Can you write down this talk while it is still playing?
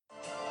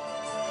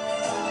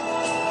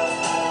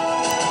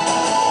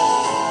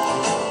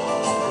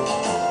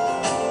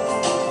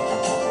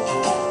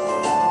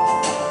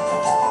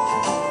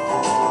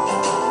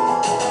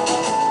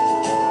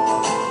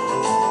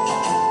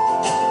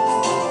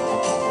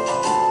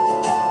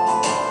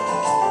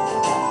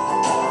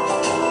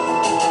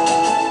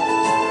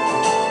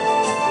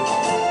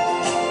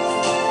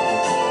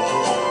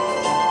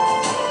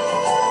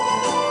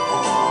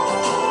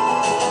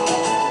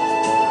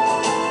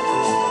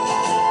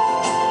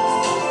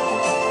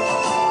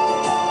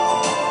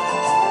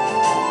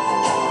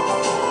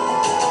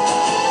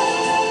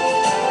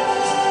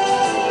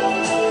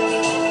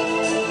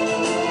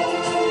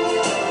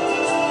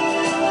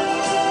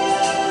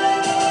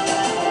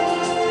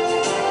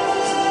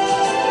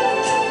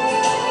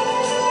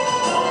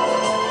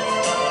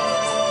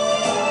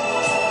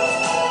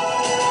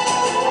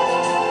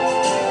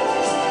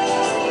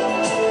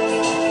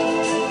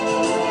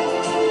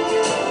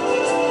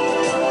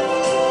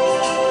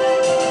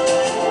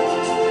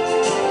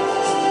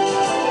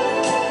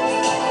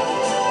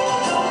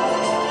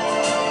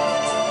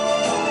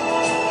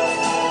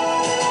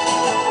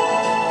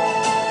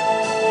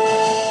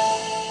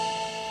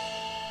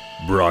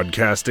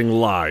Broadcasting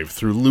live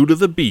through Loot of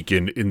the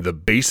Beacon in the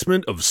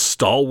basement of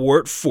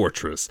Stalwart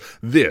Fortress,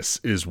 this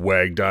is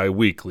WAGDIE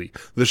Weekly,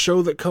 the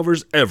show that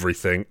covers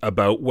everything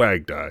about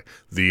WAGDIE,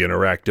 the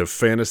interactive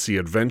fantasy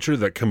adventure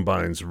that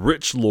combines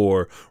rich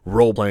lore,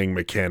 role-playing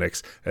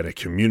mechanics, and a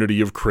community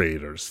of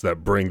creators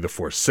that bring the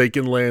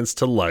Forsaken Lands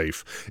to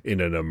life in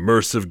an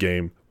immersive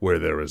game where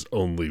there is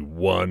only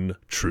one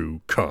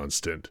true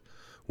constant.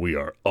 We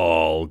are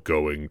all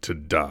going to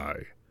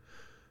die.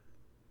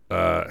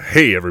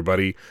 Hey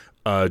everybody,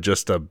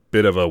 just a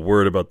bit of a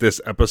word about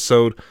this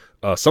episode.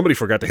 Somebody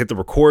forgot to hit the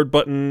record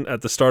button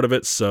at the start of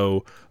it,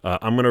 so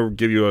I'm going to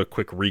give you a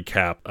quick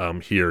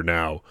recap here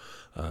now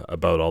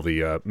about all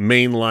the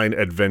mainline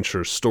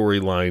adventure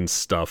storyline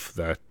stuff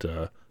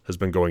that has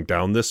been going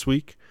down this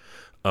week.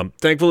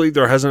 Thankfully,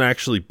 there hasn't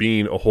actually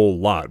been a whole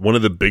lot. One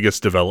of the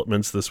biggest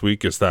developments this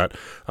week is that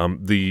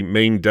the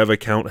main dev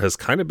account has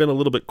kind of been a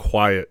little bit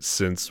quiet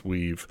since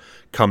we've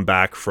come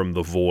back from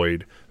the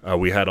void.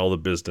 We had all the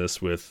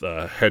business with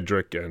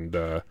Hedrick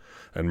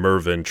and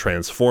Mervyn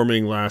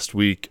transforming last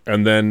week,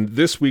 and then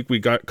this week we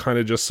got kind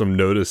of just some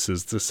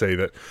notices to say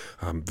that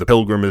the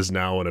Pilgrim is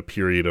now in a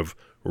period of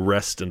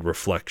rest and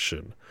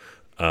reflection.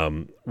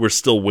 We're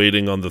still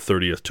waiting on the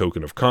 30th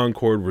Token of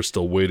Concord. We're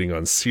still waiting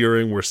on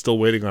Searing. We're still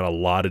waiting on a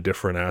lot of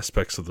different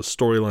aspects of the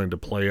storyline to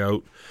play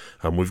out.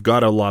 We've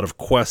got a lot of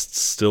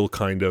quests still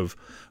kind of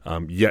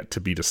yet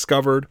to be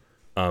discovered,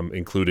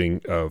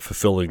 including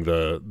fulfilling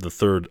the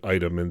third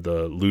item in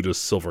the Ludus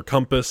Silver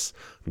Compass,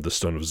 the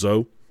Stone of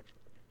Zoe,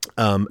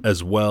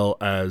 as well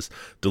as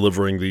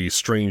delivering the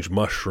Strange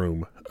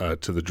Mushroom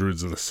to the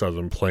Druids of the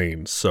Southern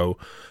Plains. So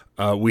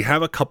we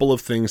have a couple of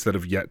things that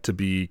have yet to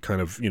be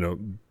kind of,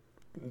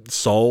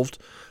 solved,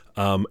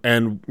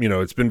 and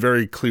it's been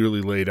very clearly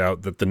laid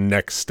out that the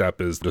next step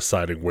is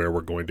deciding where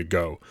we're going to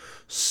go.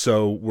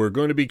 So we're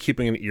going to be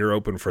keeping an ear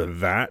open for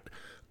that,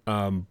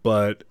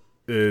 but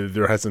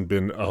there hasn't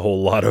been a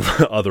whole lot of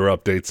other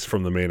updates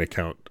from the main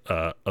account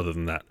other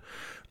than that.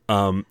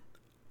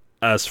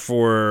 As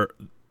for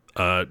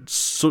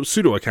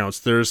pseudo accounts,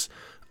 there's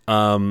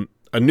a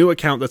new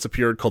account that's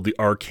appeared called the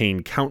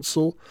Arcane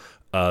Council.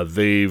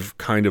 They've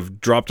kind of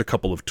dropped a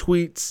couple of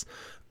tweets,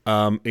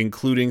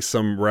 including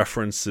some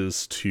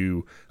references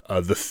to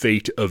the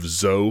fate of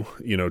Zoe,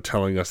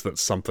 telling us that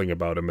something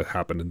about him had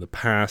happened in the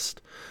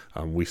past.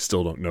 We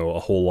still don't know a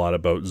whole lot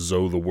about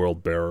Zoe the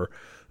World Bearer,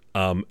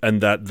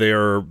 and that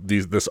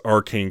this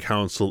Arcane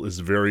Council is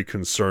very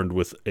concerned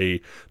with a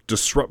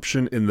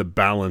disruption in the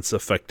balance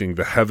affecting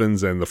the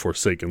heavens and the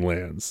Forsaken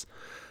Lands.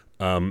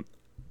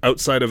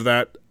 Outside of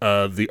that,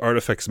 the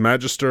Artifacts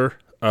Magister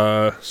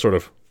sort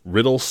of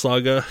riddle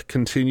saga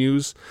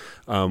continues.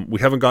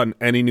 We haven't gotten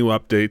any new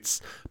updates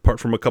apart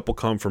from a couple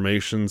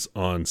confirmations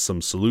on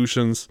some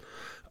solutions,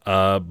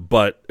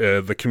 but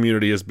the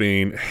community has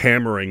been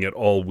hammering it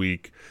all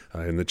week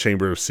in the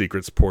Chamber of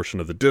Secrets portion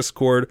of the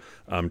Discord,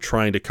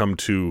 trying to come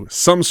to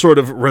some sort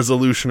of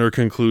resolution or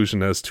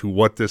conclusion as to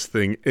what this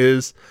thing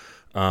is.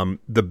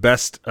 The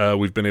best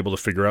we've been able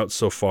to figure out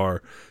so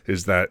far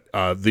is that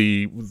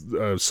the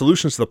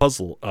solutions to the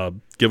puzzle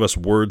give us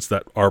words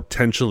that are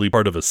potentially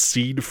part of a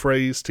seed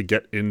phrase to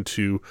get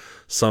into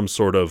some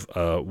sort of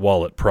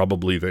wallet,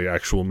 probably the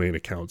actual main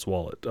account's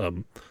wallet.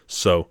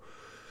 So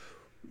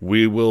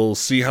we will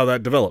see how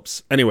that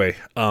develops. Anyway,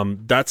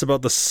 that's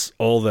about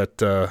all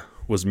that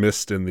was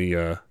missed in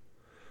the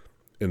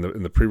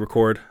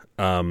pre-record.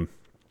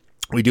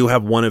 We do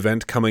have one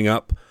event coming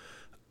up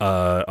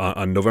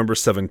on November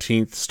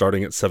 17th,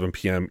 starting at 7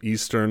 p.m.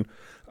 Eastern.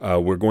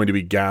 We're going to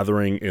be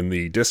gathering in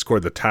the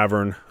Discord, the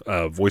tavern,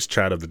 voice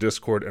chat of the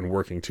Discord, and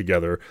working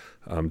together,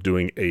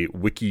 doing a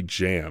wiki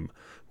jam,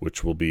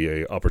 which will be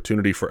an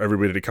opportunity for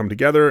everybody to come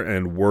together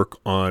and work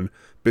on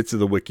bits of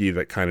the wiki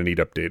that kind of need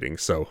updating.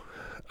 So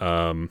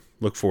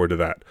look forward to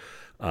that.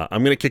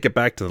 I'm going to kick it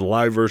back to the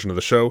live version of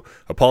the show.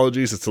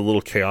 Apologies, it's a little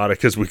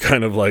chaotic as we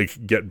kind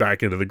of get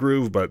back into the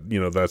groove, but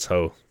that's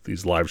how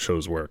these live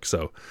shows work.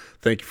 So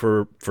thank you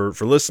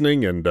for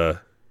listening, and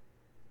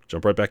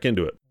jump right back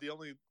into it.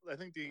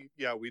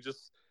 We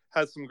just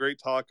had some great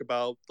talk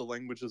about the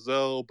language of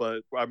Zoe,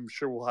 but I'm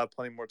sure we'll have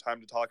plenty more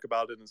time to talk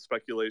about it and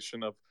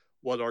speculation of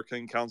what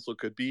Arcane Council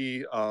could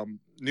be.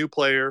 New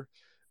player.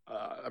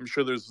 I'm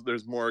sure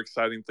there's more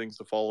exciting things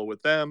to follow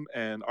with them,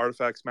 and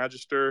Artifacts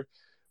Magister.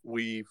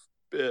 We've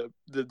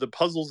the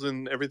puzzles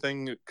and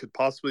everything could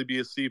possibly be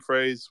a seed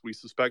phrase. We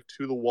suspect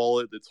to the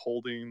wallet that's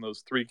holding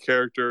those 3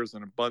 characters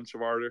and a bunch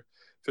of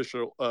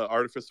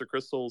artificer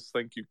crystals.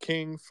 Thank you,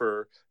 King,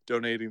 for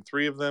donating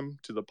 3 of them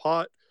to the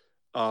pot.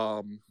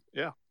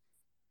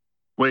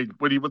 Wait,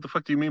 what the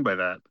fuck do you mean by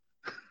that?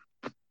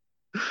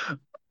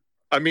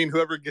 I mean,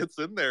 whoever gets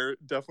in there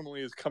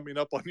definitely is coming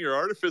up on your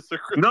artificer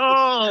crystals.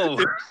 No,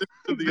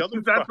 to the other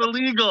that's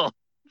illegal.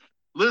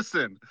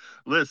 Listen.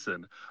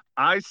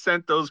 I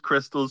sent those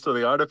crystals to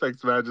the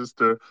Artifacts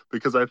Magister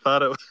because I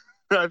thought it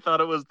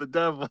was the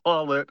dev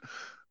wallet,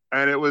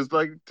 and it was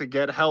to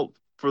get help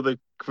for the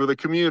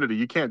community.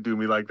 You can't do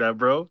me like that,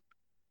 bro.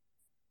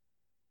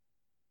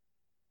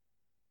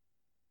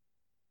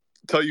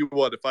 Tell you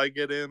what, if I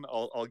get in,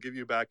 I'll give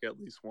you back at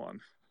least one.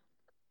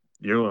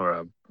 You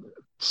are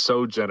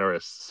so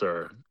generous,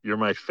 sir. You're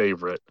my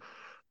favorite.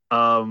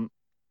 Um,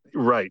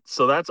 right.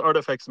 So that's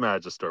Artifex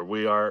Magister.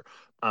 We are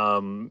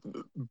um,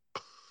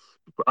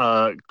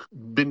 uh,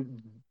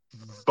 been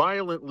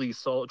violently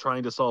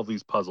trying to solve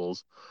these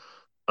puzzles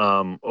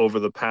over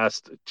the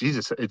past.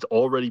 Jesus, it's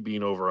already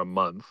been over a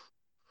month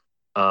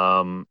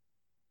um,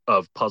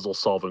 of puzzle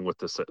solving with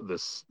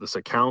this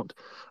account.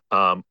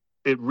 Um,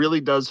 it really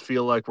does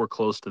feel like we're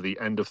close to the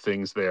end of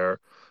things there,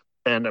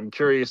 and I'm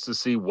curious to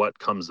see what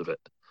comes of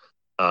it.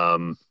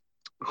 Um,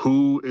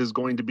 who is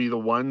going to be the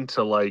one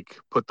to like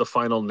put the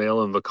final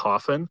nail in the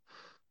coffin?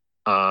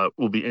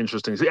 Will be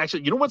interesting. See,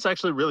 actually, you know what's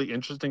actually really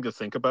interesting to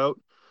think about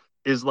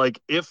is like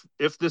if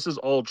this is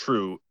all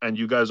true and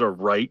you guys are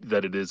right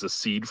that it is a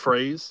seed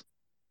phrase,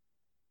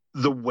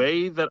 the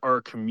way that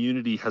our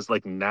community has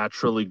like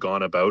naturally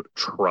gone about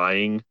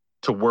trying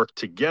to work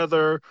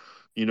together,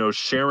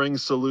 sharing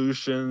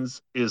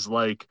solutions is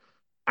like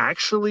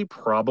actually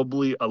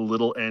probably a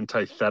little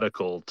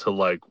antithetical to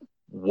like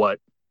what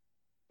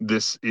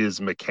this is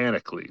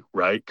mechanically,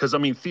 right? Because I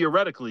mean,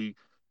 theoretically,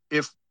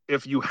 if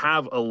you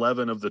have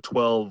 11 of the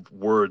 12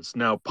 words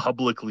now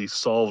publicly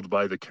solved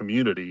by the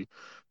community,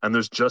 and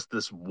there's just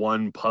this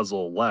one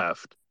puzzle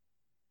left,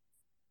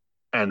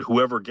 and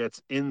whoever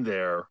gets in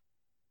there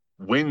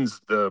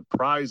wins the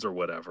prize or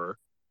whatever,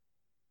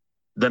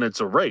 then it's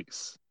a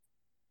race.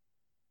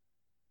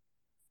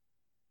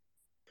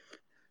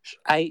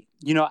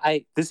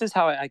 This is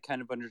how I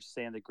kind of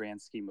understand the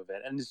grand scheme of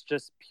it, and it's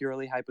just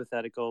purely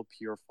hypothetical,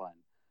 pure fun,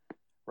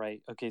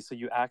 right? Okay, so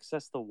you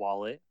access the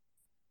wallet,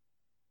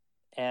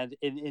 and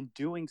in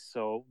doing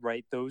so,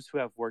 right, those who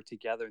have worked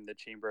together in the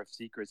Chamber of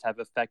Secrets have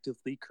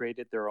effectively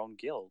created their own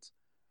guild,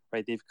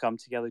 right? They've come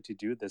together to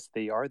do this.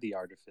 They are the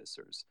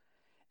artificers.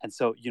 And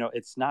so,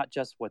 it's not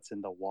just what's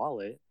in the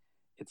wallet,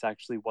 it's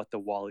actually what the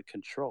wallet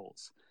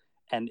controls.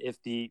 And if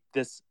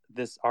this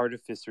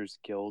artificers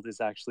guild is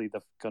actually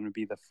going to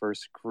be the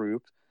first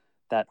group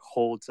that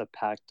holds a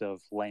pact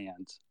of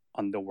land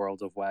on the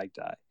world of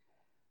WAGDIE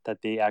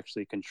that they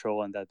actually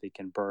control and that they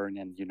can burn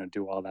and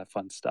do all that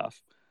fun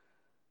stuff.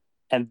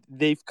 And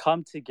they've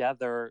come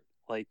together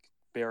like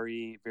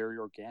very, very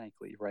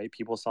organically, right?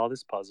 People saw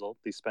this puzzle,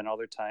 they spent all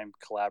their time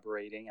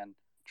collaborating and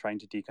trying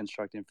to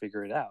deconstruct and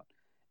figure it out.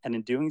 And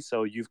in doing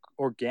so, you've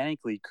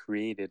organically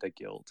created a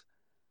guild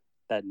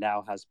that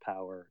now has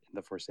power in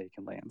the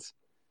Forsaken Lands.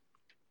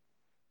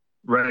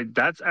 Right.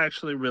 That's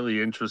actually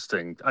really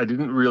interesting. I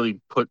didn't really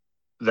put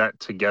that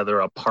together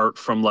apart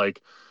from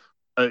like,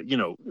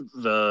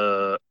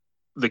 the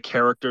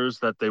characters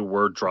that they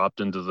were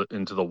dropped into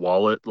the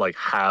wallet like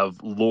have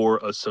lore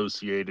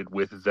associated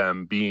with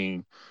them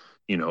being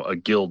a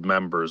guild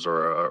members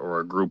or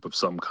a group of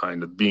some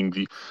kind of being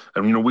the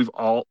and we've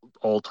all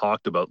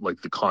talked about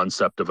like the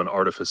concept of an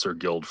artificer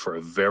guild for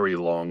a very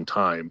long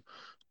time,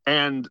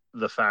 and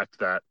the fact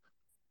that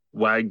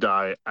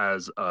WAGDIE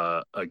as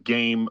a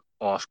game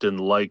often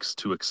likes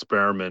to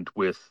experiment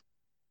with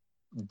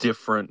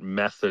different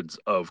methods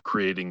of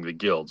creating the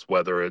guilds,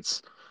 whether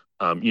it's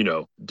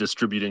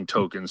distributing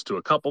tokens to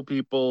a couple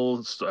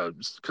people,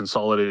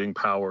 consolidating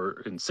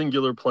power in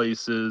singular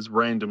places,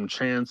 random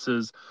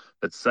chances,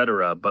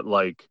 etc. But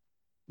like,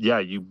 yeah,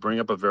 you bring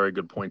up a very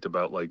good point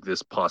about like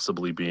this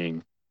possibly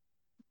being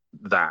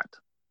that.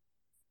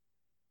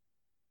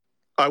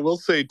 I will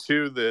say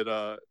too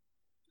that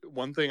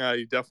one thing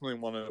I definitely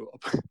want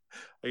to,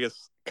 I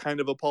guess, kind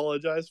of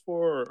apologize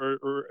for,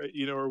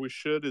 or we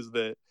should, is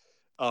that,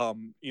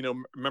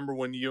 remember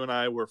when you and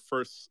I were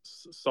first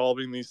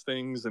solving these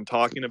things and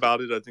talking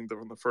about it? I think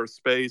from the first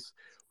space,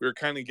 we were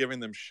kind of giving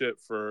them shit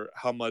for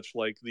how much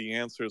like the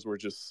answers were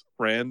just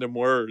random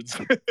words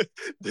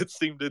that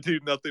seemed to do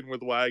nothing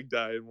with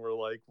WAGDIE, and we're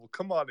like, well,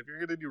 come on, if you're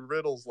gonna do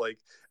riddles, like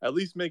at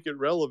least make it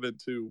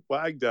relevant to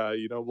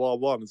WAGDIE, blah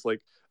blah. And it's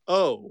like,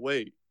 oh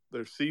wait,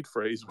 they're seed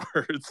phrase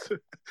words.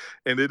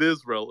 And it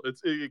is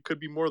it could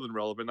be more than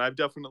relevant.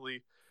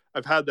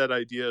 I've had that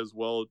idea as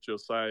well,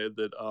 Josiah,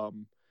 that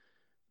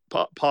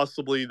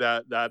possibly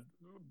that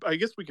I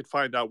guess we could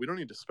find out. We don't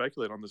need to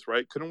speculate on this,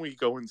 right? Couldn't we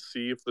go and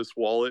see if this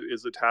wallet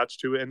is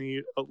attached to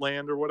any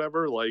land or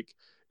whatever? Like,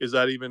 is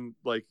that even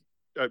like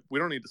we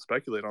don't need to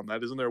speculate on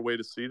that? Isn't there a way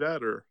to see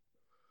that? Or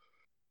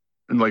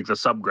And like the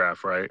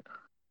subgraph, right?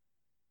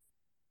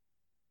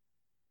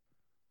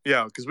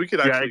 Yeah, because we could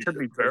Yeah, actually it could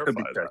be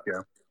verify checked. that.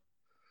 Yeah.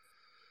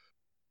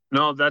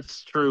 No,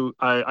 that's true.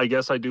 I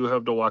guess I do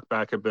have to walk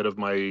back a bit of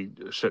my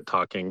shit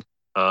talking.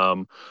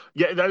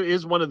 Yeah, that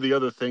is one of the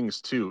other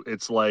things too.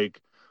 It's like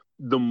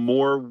the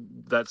more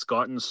that's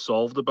gotten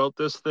solved about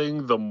this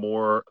thing, the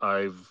more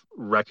I've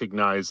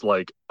recognized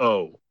like,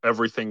 oh,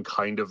 everything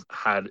kind of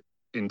had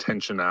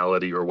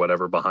intentionality or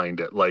whatever behind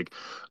it. Like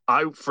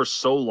I for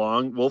so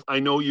long, well, I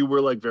know you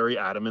were like very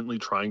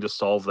adamantly trying to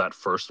solve that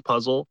first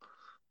puzzle,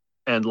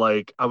 and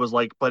like I was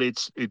like, but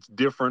it's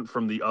different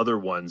from the other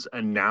ones,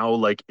 and now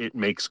like it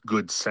makes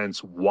good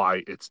sense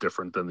why it's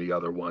different than the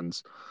other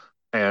ones.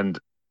 And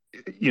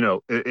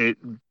it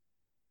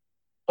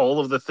all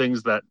of the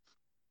things that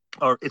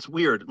or it's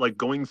weird, like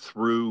going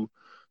through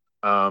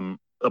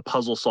a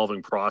puzzle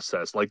solving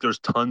process. Like there's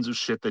tons of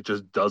shit that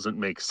just doesn't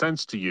make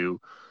sense to you,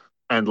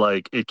 and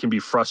like it can be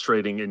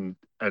frustrating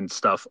and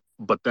stuff.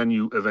 But then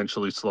you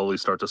eventually slowly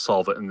start to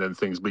solve it, and then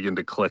things begin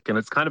to click, and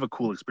it's kind of a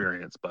cool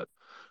experience. But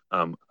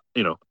um,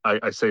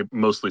 I say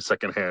mostly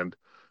secondhand.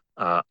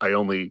 I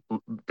only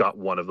got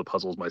one of the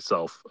puzzles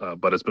myself,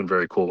 but it's been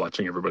very cool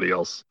watching everybody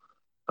else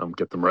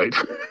get them right.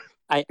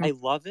 I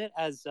love it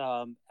as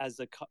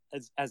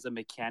a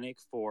mechanic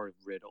for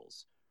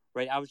riddles,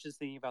 right? I was just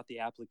thinking about the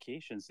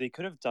applications. They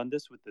could have done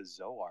this with the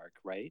Zoark,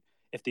 right?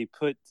 If they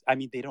put, I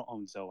mean, they don't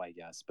own Zoe, I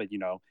guess, but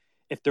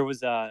if there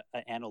was an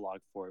analog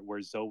for it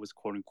where Zoe was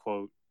quote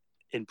unquote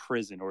in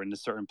prison or in a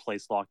certain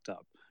place locked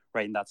up,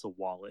 right? And that's a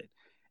wallet.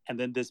 And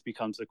then this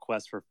becomes a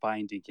quest for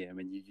finding him,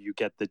 and you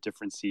get the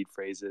different seed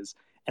phrases,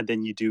 and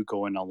then you do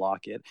go and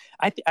unlock it.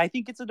 I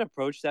think it's an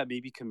approach that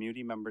maybe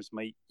community members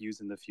might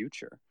use in the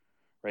future,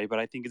 right? But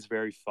I think it's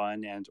very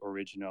fun and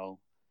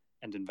original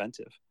and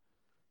inventive.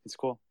 It's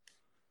cool.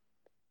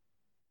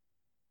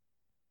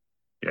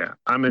 Yeah,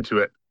 I'm into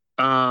it.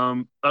 I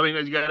mean,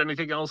 you got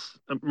anything else?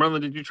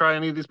 Merlin, did you try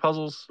any of these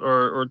puzzles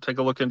or take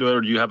a look into it,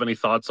 or do you have any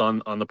thoughts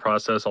on the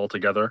process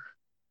altogether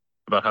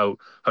about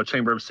how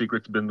Chamber of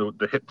Secrets been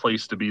the hit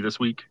place to be this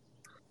week?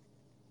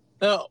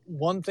 Now,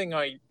 one thing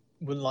I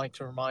would like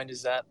to remind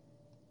is that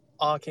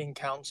Arcane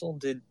Council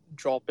did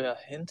drop a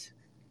hint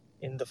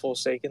in the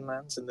Forsaken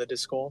Lands in the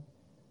Discord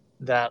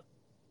that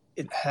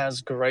it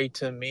has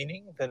greater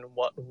meaning than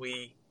what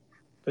we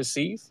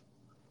perceive.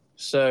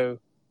 So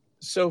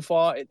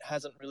far, it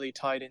hasn't really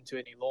tied into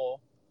any lore,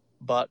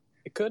 but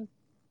it could.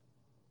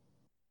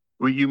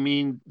 Well, you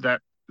mean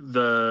that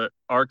the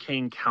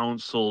Arcane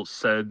Council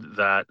said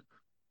that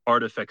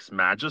Artifex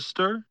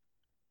Magister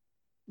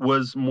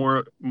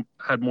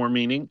had more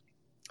meaning?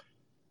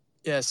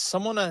 Yes,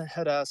 someone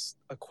had asked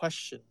a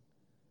question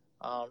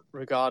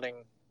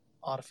regarding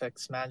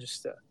Artifex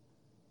Magister,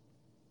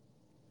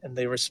 and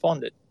they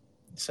responded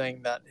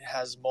saying that it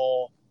has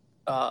more.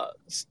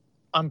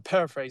 I'm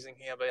paraphrasing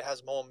here, but it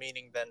has more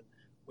meaning than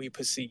we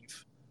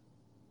perceive.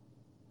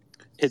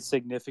 Its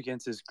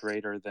significance is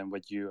greater than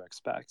what you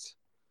expect.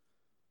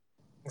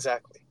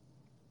 Exactly.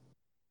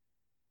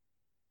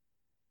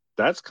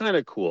 That's kind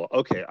of cool.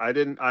 Okay, I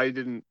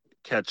didn't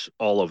catch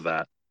all of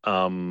that.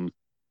 Wow.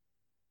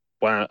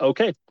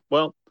 Okay.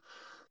 Well,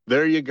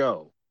 there you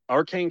go.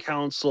 Arcane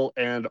Council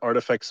and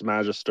Artifex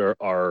Magister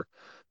are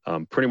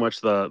pretty much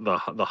the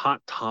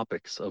hot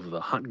topics of the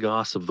hot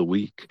goss of the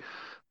week.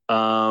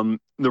 The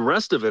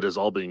rest of it is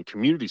all being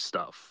community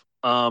stuff.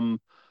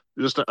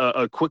 Just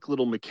a quick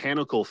little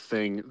mechanical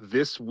thing.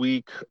 This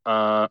week,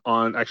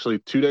 on actually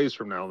 2 days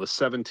from now, the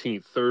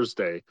 17th,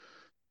 Thursday,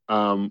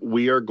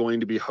 we are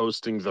going to be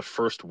hosting the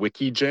first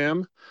Wiki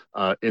Jam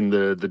in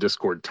the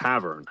Discord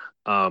Tavern.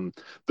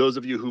 Those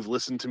of you who've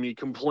listened to me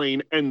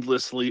complain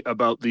endlessly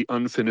about the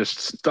unfinished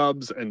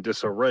stubs and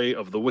disarray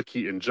of the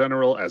wiki in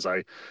general, as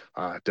I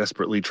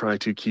desperately try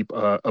to keep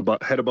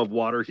head above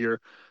water here,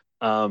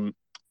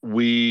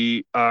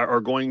 we are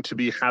going to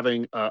be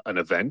having an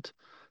event.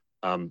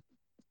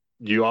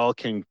 You all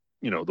can,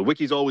 the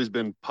wiki's always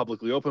been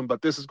publicly open,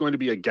 but this is going to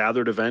be a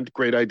gathered event.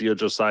 Great idea,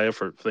 Josiah.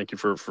 Thank you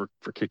for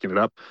kicking it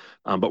up.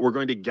 But we're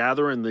going to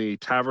gather in the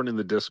tavern in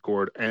the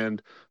Discord,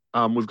 and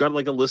we've got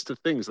like a list of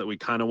things that we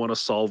kind of want to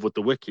solve with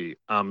the wiki.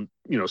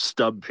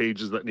 Stub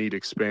pages that need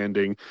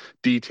expanding,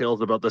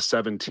 details about the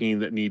 17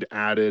 that need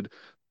added.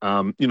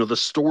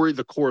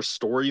 The core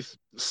story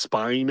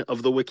spine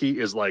of the wiki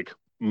is like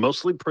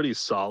mostly pretty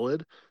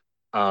solid.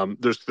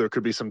 There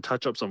could be some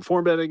touch ups on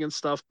formatting and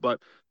stuff, but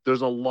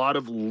there's a lot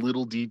of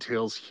little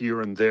details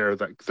here and there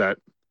that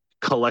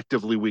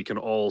collectively we can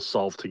all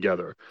solve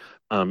together.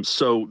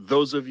 So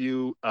those of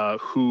you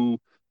who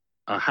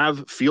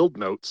have field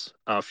notes,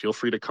 feel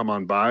free to come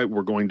on by.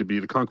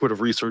 The Conquit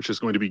of Research is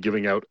going to be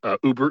giving out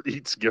Uber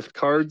Eats gift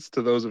cards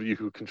to those of you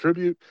who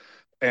contribute.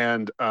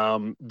 And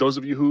those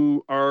of you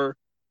who are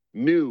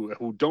new,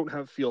 who don't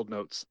have field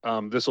notes,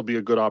 this will be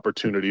a good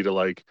opportunity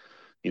to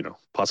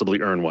possibly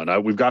earn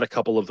one. We've got a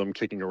couple of them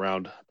kicking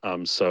around.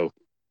 So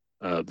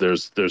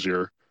there's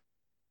your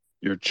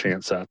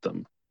chance at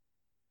them.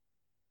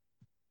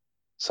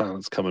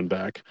 Silence coming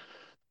back.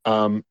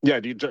 Yeah,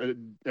 do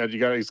you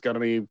guys got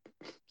any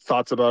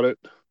thoughts about it?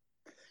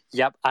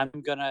 Yep,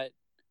 I'm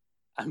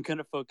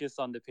gonna focus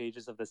on the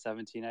pages of the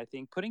 17. I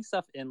think putting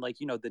stuff in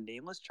the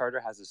Nameless Charter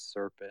has a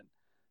serpent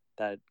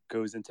that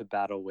goes into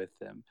battle with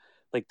him.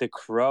 Like the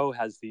crow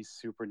has these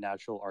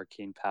supernatural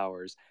arcane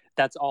powers.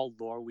 That's all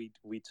lore we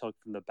took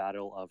from the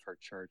battle of her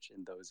church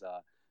in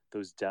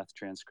those death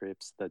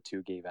transcripts the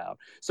two gave out.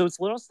 So it's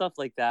little stuff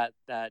like that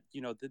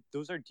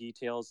those are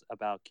details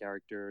about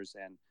characters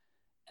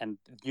and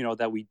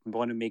that we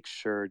want to make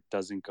sure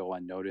doesn't go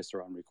unnoticed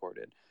or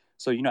unrecorded.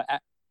 So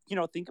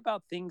think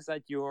about things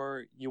that you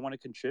want to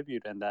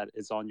contribute and that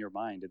is on your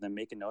mind, and then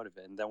make a note of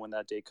it. And then when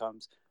that day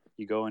comes,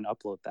 you go and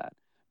upload that.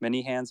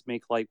 Many hands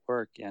make light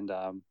work, and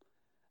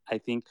I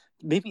think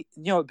maybe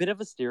a bit of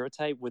a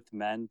stereotype with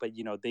men, but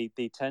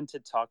they tend to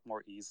talk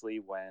more easily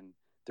when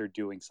they're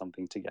doing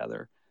something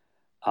together.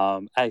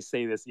 I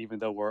say this even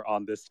though we're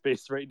on this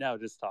space right now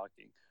just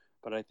talking,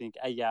 but I think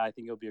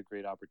it'll be a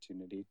great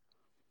opportunity.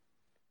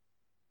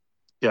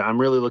 Yeah, I'm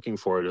really looking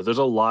forward to it. There's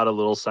a lot of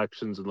little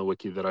sections in the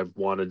wiki that I've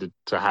wanted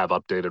to have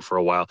updated for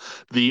a while.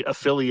 The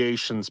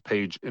affiliations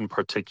page in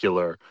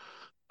particular,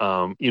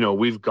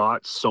 we've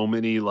got so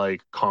many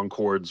like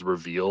concords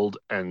revealed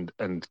and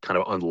kind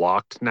of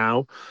unlocked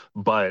now,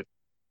 but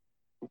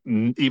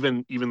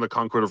even the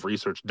Concord of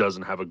Research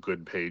doesn't have a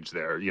good page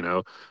there.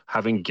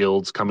 Having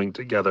guilds coming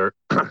together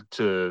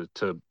to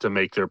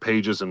make their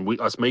pages,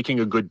 and us making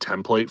a good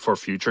template for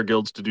future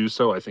guilds to do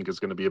so, I think is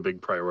going to be a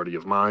big priority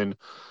of mine.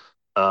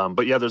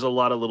 But yeah, there's a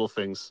lot of little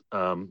things,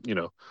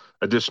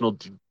 additional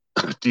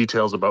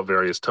details about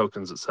various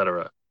tokens,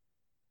 etc.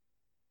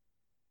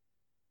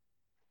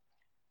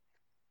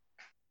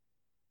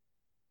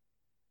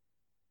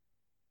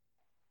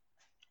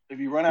 If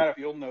you run out of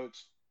field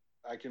notes,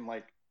 I can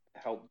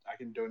help. I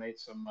can donate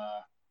some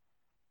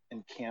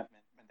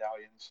encampment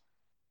medallions.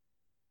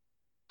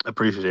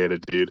 Appreciate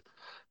it, dude.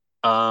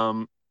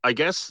 I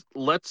guess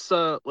let's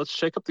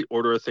shake up the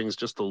order of things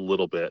just a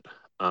little bit.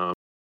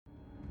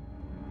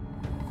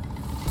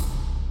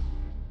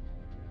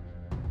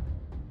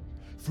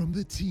 From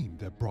the team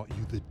that brought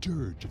you the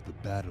dirge of the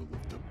Battle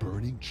of the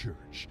Burning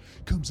Church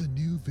comes a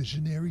new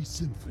visionary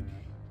symphony,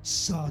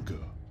 Saga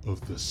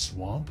of the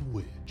Swamp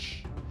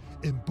Witch.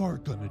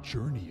 Embark on a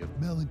journey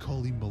of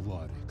melancholy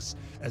melodics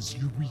as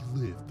you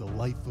relive the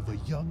life of a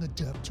young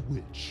adept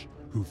witch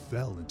who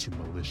fell into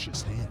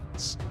malicious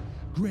hands,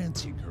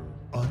 granting her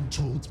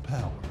untold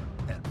power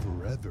and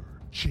forever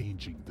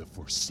changing the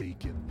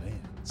Forsaken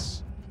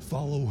Lands.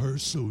 Follow her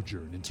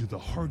sojourn into the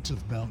heart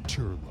of Mount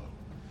Turlo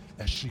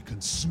as she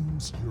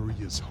consumes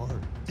Uria's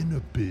heart in a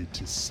bid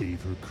to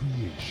save her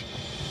creation.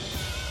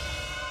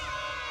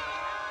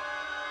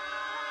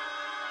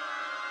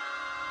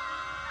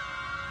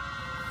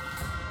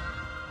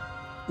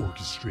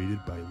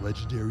 Orchestrated by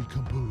legendary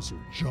composer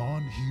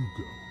John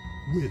Hugo,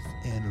 with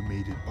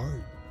animated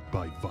art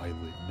by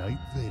Violet Night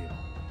Vale,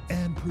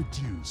 and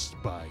produced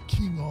by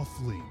King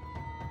Offling.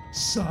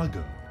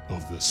 Saga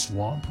of the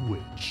Swamp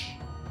Witch,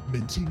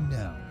 minting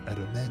now at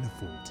a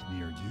manifold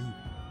near you.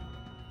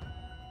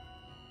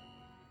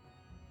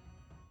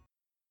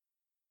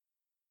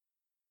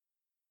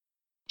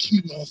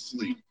 King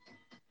Offling,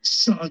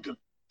 Saga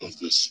of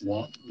the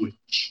Swamp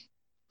Witch,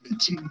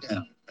 minting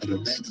now at a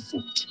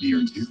manifold near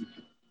you.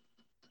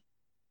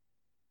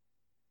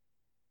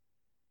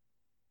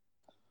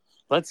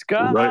 Let's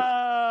go!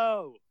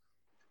 Right.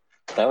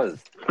 That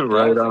was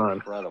right on.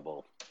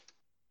 Incredible.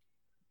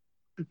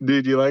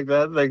 Dude, you like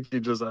that? Thank you,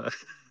 Josiah.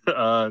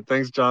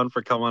 Thanks, John,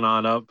 for coming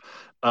on up.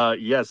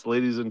 Yes,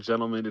 ladies and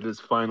gentlemen, it is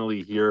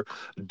finally here.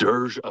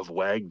 Dirge of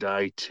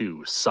WAGDIE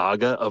 2,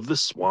 Saga of the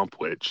Swamp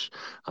Witch,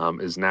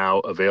 is now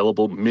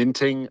available,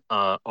 minting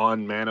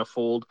on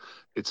Manifold.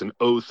 It's an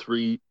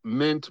 03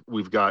 mint.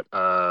 We've got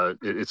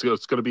it's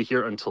going to be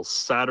here until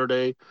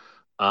Saturday,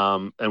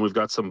 and we've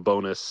got some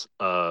bonus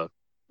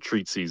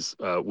treatsies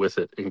with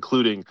it,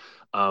 including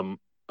on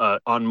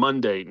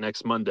Monday,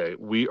 next Monday,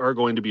 we are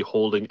going to be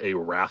holding a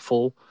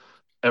raffle.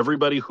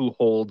 Everybody who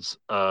holds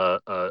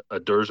a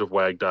Dirge of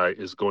WAGDIE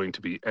is going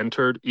to be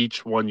entered.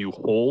 Each one you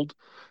hold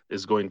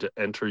is going to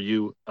enter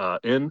you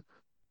in.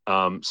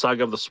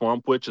 Saga of the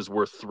Swamp Witch is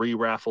worth 3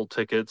 raffle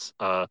tickets.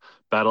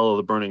 Battle of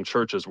the Burning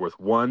Church is worth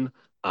 1.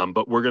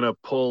 But we're going to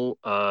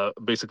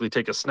basically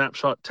take a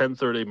snapshot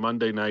 10:30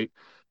 Monday night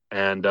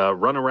and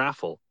run a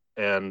raffle.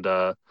 And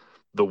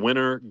the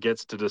winner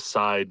gets to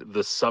decide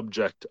the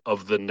subject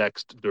of the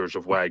next Dirge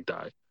of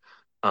WAGDIE.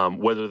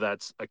 Whether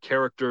that's a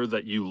character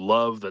that you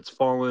love that's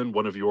fallen,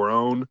 one of your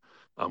own,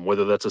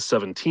 whether that's a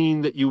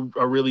 17 that you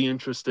are really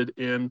interested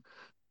in,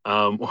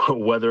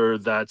 whether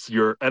that's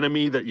your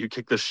enemy that you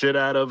kick the shit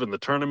out of in the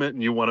tournament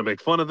and you want to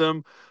make fun of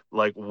them,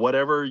 like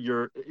whatever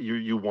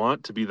you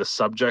want to be the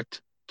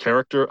subject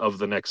character of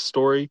the next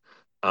story,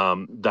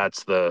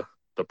 that's the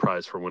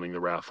prize for winning the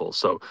raffle.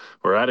 So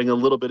we're adding a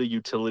little bit of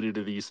utility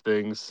to these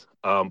things.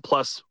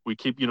 Plus, we're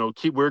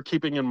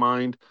keeping in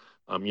mind,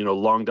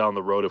 long down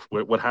the road,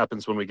 what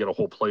happens when we get a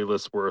whole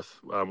playlist worth.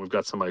 We've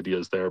got some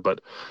ideas there,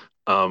 but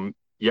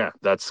yeah,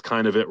 that's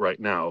kind of it right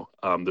now.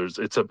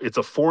 It's a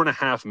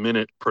 4.5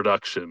 minute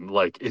production.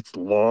 Like, it's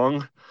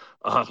long.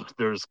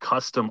 There's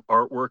custom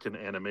artwork and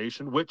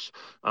animation, which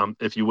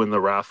if you win the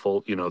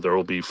raffle, there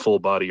will be full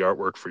body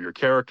artwork for your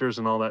characters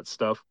and all that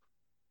stuff.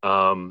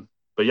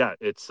 But yeah,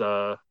 it's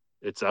out.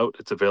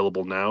 It's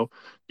available now.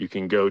 You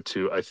can go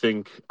to, I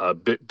think,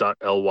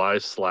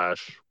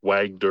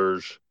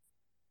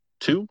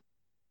 bit.ly/wagdirge2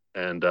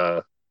 and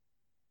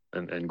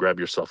grab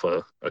yourself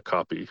a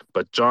copy.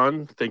 But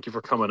John, thank you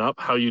for coming up.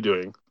 How are you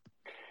doing?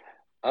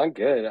 I'm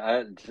good.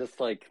 I just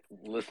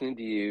listening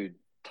to you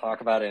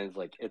talk about it.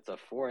 It's a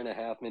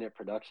 4.5 minute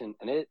production,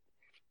 and it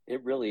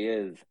really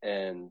is.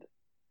 And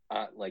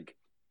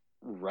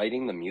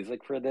writing the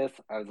music for this,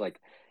 I was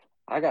like,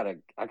 I gotta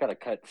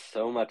cut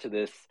so much of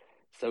this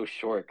so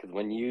short, because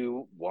when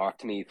you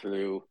walked me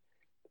through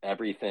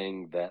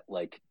everything that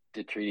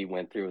Detriti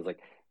went through, it was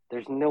like,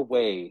 there's no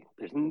way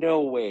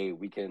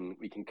we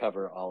can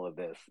cover all of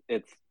this.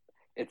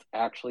 It's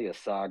actually a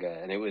saga,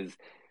 and it was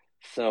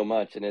so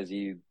much. And as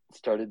you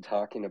started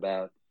talking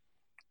about,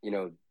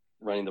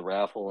 running the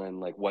raffle and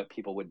like what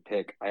people would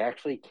pick, I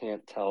actually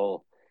can't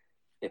tell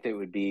if it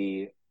would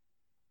be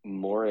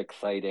more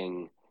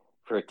exciting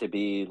for it to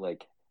be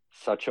like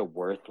such a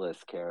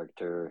worthless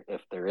character,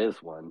 if there is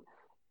one,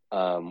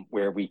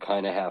 where we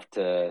kind of have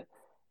to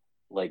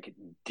like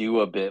do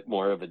a bit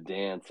more of a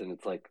dance. And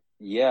it's like,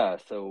 yeah,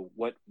 so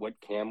what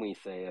can we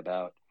say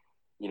about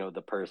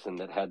the person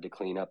that had to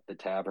clean up the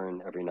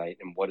tavern every night,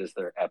 and what is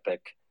their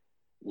epic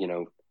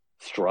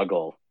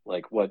struggle?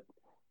 Like what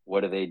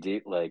do they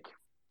do? Like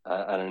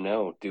I don't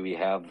know, do we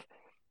have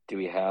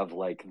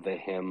like the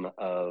hymn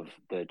of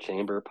the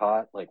chamber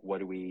pot? Like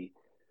what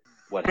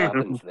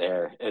happens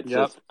there? It's Yep.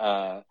 just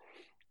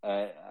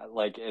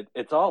like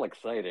it's all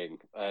exciting,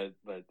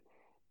 but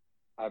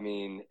I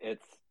mean,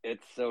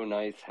 it's so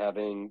nice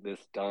having this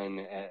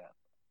done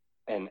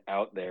and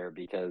out there,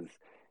 because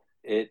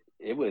it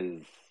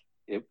was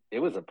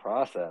a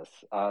process.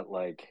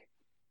 Like,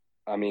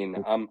 I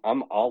mean,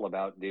 I'm all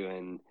about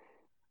doing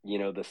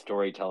the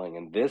storytelling,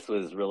 and this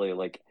was really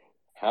like,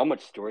 how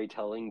much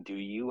storytelling do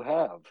you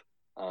have?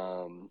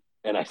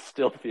 And I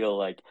still feel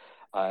like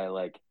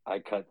I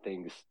cut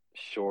things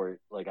short.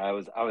 Like I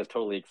was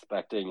totally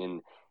expecting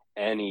in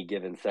any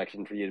given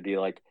section for you to be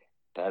like,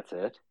 that's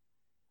it.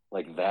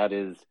 Like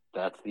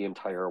that's the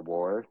entire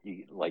war.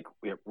 Like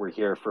we're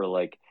here for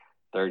like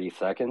 30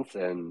 seconds,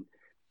 and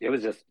it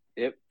was just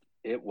it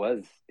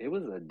was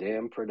a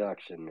damn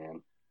production,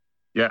 man.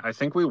 Yeah, I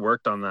think we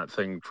worked on that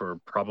thing for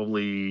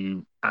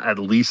probably at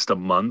least a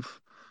month.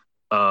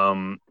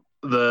 Um,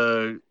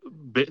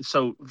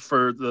 so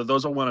for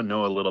those who want to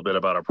know a little bit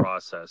about our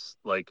process,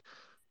 like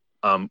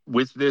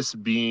with this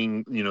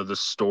being, the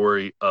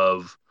story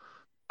of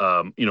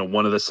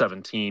one of the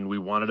 17, we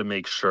wanted to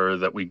make sure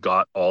that we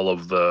got all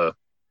of the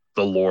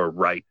lore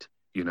right,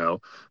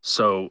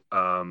 So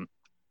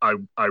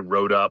I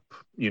wrote up,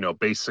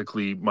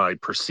 basically my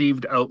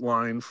perceived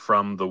outline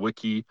from the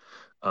wiki,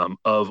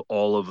 of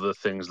all of the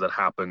things that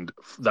happened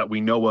that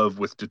we know of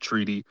with the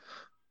treaty.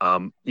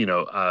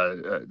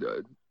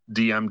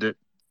 DM'd it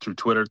through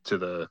Twitter to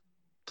the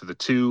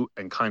two,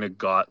 and kind of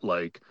got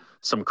like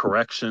some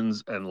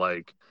corrections, and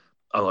like,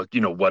 what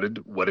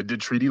did the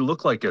treaty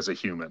look like as a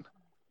human?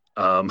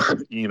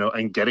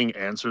 And getting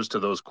answers to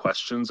those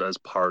questions as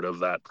part of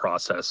that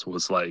process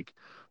was like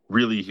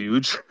really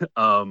huge.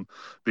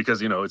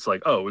 Because it's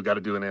like, oh, we got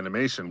to do an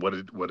animation. What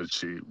did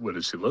she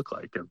look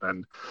like? And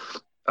then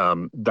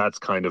that's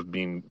kind of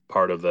being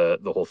part of the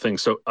whole thing.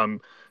 So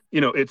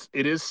it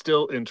is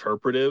still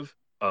interpretive,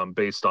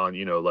 based on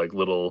like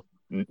little,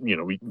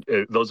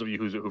 those of you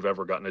who've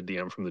ever gotten a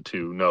DM from the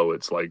two know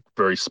it's like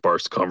very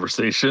sparse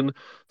conversation.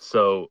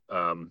 So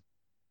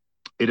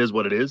it is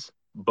what it is,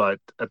 but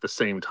at the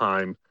same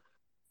time,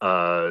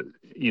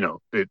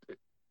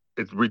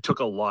 we took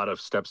a lot of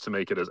steps to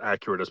make it as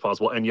accurate as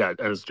possible. And yeah,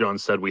 as John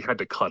said, we had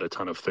to cut a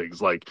ton of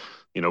things. Like,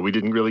 we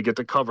didn't really get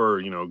to cover,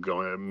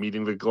 going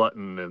meeting the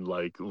glutton and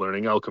like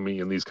learning alchemy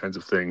and these kinds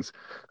of things.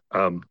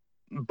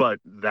 But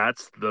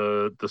that's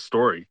the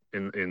story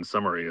in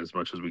summary, as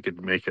much as we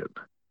could make it.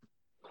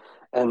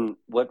 And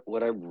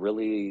what I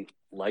really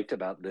liked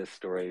about this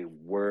story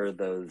were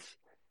those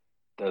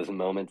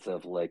moments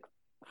of like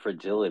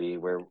fragility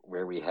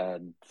where we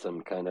had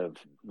some kind of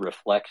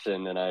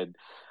reflection. And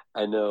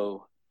I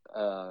know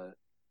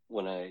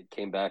when I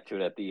came back to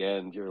it at the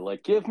end, you're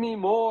like, give me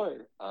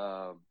more.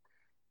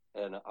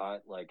 And I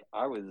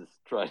was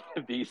trying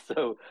to be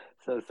so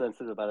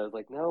sensitive about it. I was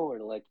like, no, or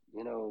like,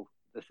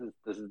 this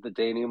is the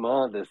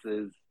denouement. This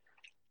is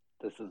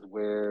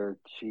where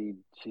she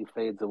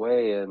fades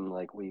away, and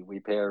like we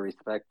pay our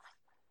respects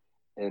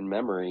in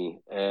memory.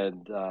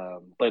 And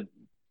but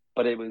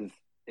it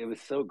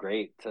was so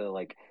great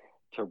to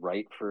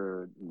write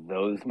for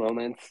those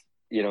moments,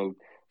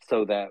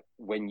 so that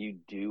when you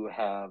do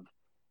have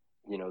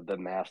the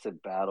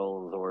massive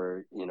battles,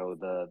 or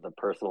the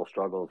personal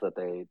struggles that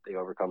they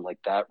overcome, like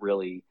that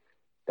really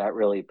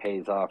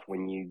pays off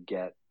when you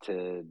get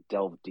to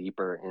delve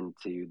deeper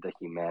into the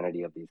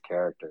humanity of these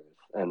characters.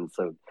 And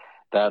so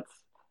that's,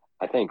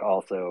 I think,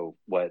 also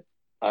what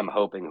I'm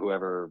hoping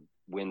whoever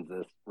wins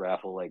this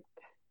raffle, like,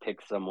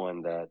 pick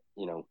someone that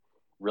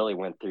really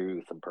went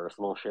through some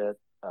personal shit,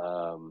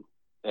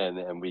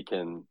 and we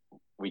can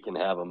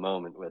have a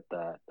moment with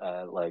that.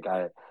 Like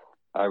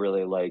I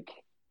really like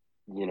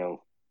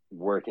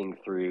working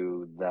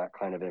through that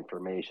kind of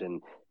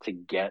information to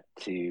get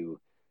to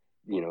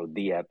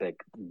the epic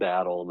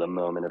battle, the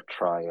moment of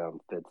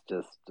triumph. It's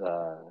just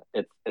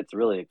it's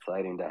really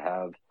exciting to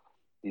have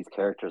these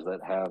characters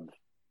that have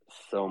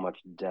so much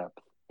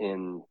depth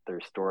in their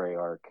story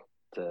arc,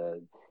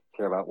 to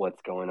hear about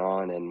what's going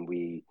on, and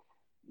we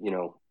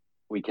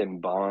can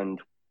bond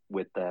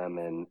with them,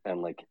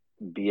 and like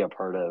be a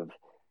part of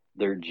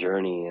their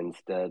journey,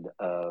 instead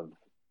of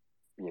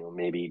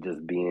maybe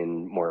just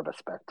being more of a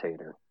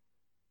spectator.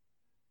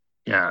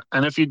 Yeah,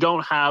 and if you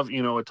don't have,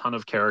 a ton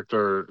of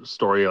character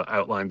story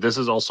outline, this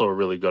is also a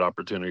really good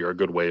opportunity or a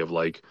good way of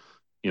like,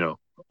 you know,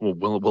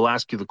 we'll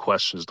ask you the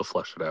questions to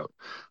flesh it out.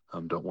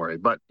 Don't worry.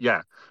 But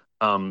yeah,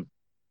 um,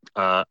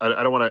 I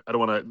don't want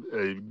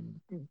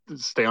to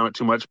stay on it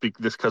too much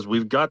because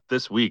we've got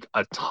this week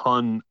a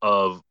ton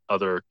of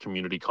other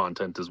community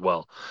content as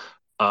well.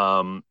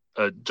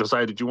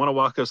 Josiah, did you want to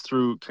walk us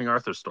through King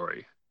Arthur's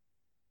story?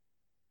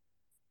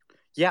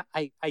 Yeah,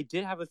 I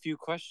did have a few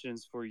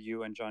questions for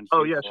you and John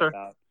Oh Hughes yeah, sure.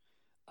 about.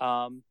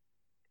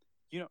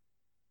 You know,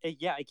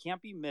 yeah, it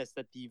can't be missed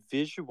that the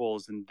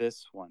visuals in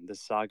this one, the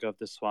Saga of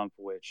the Swamp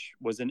Witch,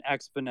 was an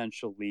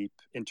exponential leap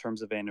in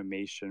terms of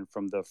animation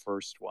from the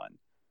first one.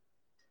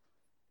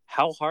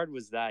 How hard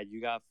was that? You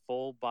got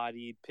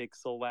full-bodied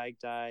pixel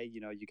WAGDIE,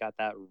 you got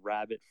that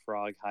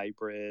rabbit-frog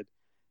hybrid,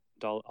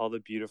 all the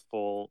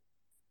beautiful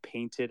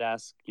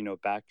painted-esque,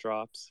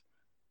 backdrops.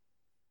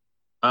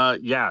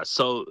 Yeah,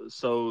 so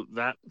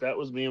that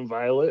was me and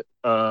Violet,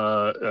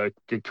 a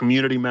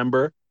community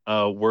member,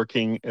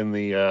 working in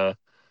the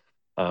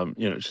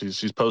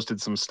she's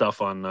posted some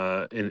stuff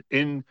on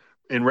in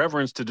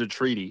reference to the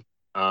treaty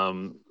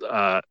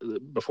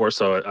before,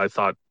 so I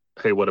thought,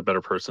 hey, what a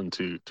better person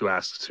to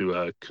ask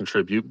to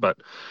contribute. But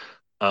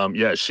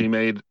yeah, she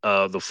made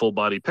the full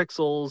body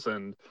pixels,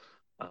 and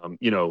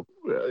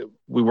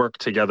we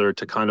worked together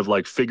to kind of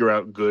like figure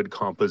out good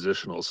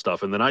compositional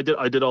stuff. And then I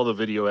did all the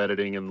video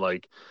editing and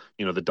like,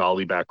 the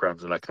dolly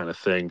backgrounds and that kind of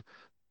thing,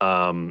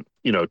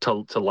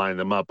 to line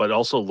them up, but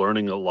also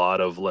learning a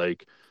lot of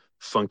like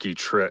funky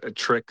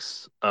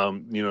tricks,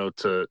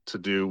 to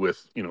do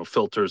with,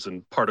 filters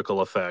and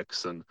particle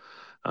effects and,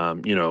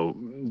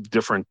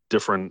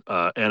 different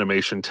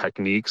animation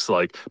techniques.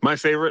 Like my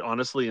favorite,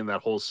 honestly, in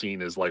that whole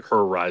scene is like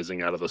her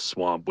rising out of the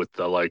swamp with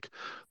the like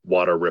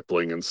water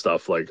rippling and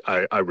stuff. Like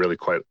I really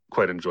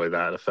quite enjoy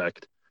that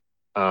effect.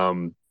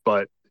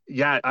 But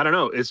yeah, I don't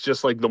know. It's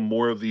just like the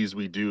more of these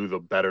we do, the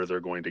better they're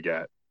going to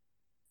get.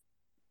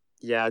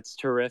 Yeah, it's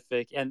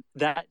terrific. And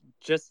that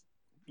just,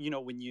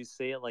 when you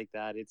say it like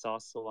that, it's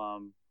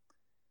also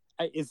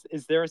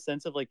is there a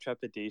sense of like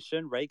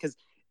trepidation, right? Because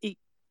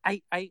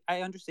I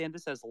understand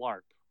this as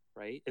LARP,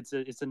 right?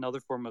 It's another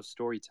form of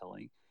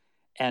storytelling.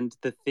 And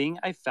the thing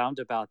I found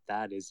about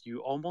that is you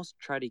almost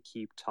try to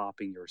keep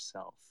topping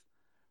yourself,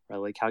 right?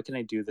 Like, how can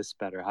I do this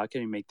better? How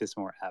can I make this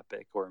more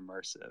epic or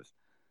immersive?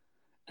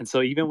 And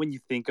so even when you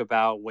think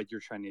about what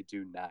you're trying to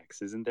do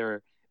next, is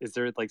there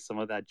like some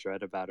of that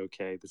dread about,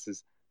 okay, this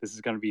is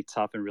going to be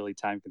tough and really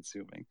time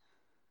consuming?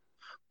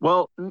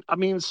 Well, I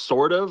mean,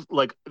 sort of.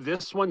 Like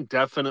this one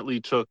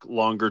definitely took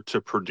longer to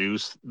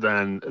produce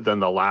than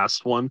the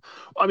last one.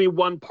 I mean,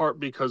 one part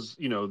because,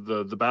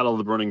 the Battle of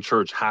the Burning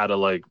Church had a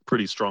like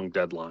pretty strong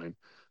deadline.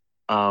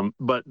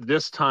 But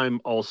this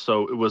time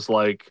also it was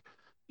like,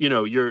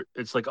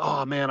 it's like,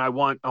 oh man, I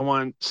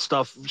want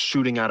stuff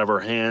shooting out of her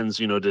hands,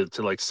 to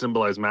like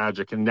symbolize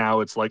magic. And now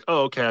it's like,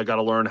 oh, okay, I got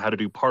to learn how to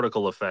do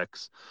particle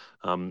effects,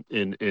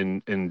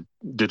 in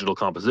digital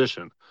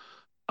composition.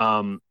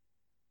 Um,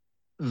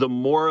 the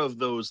more of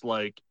those,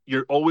 like,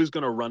 you're always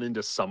going to run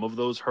into some of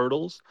those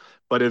hurdles,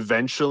 but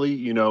eventually,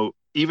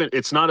 even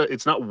it's not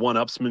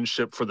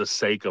one-upsmanship for the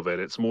sake of it.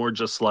 It's more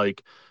just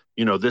like,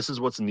 this is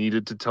what's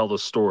needed to tell the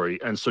story,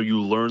 and so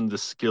you learn the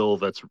skill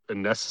that's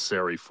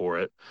necessary for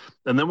it.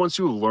 And then once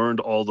you learned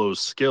all those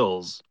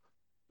skills,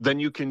 then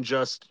you can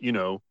just,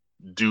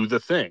 do the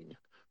thing.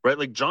 Right?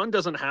 Like John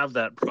doesn't have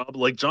that problem.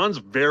 Like John's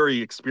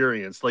very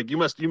experienced. Like I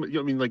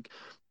mean, like,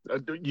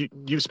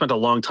 you've spent a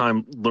long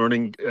time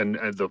learning and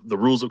the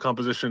rules of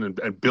composition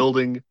and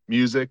building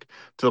music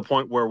to the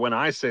point where when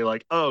I say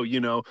like, oh,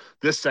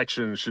 this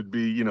section should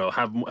be,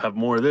 have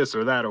more of this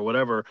or that or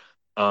whatever,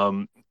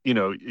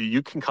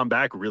 you can come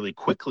back really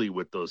quickly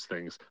with those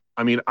things.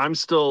 I mean, I'm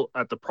still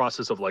at the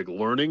process of like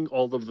learning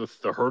all of the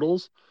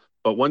hurdles,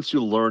 but once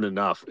you learn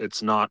enough,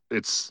 it's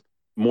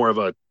more of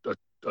a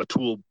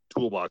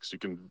toolbox you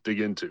can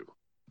dig into.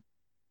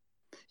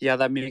 Yeah,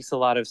 that makes a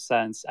lot of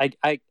sense.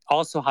 I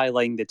also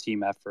highlighting the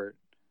team effort.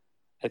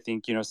 I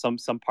think,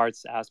 some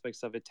parts,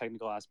 aspects of it,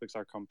 technical aspects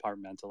are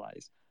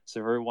compartmentalized.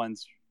 So if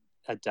everyone's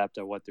adept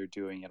at what they're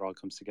doing, it all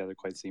comes together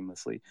quite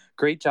seamlessly.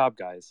 Great job,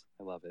 guys.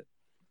 I love it.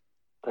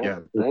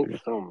 Thanks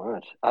so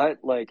much. I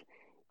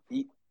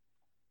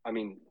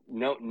mean,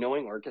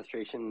 knowing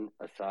orchestration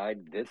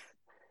aside,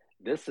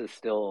 this is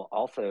still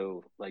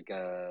also like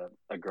a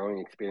growing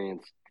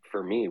experience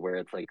for me, where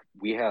it's like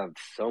we have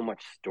so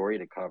much story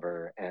to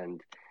cover,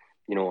 and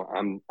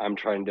I'm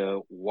trying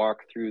to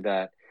walk through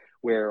that,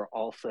 where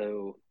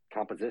also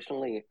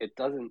compositionally it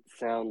doesn't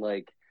sound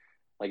like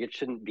it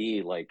shouldn't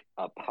be like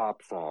a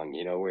pop song,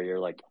 where you're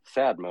like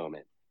sad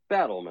moment,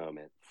 battle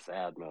moment,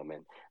 sad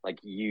moment. Like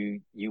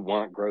you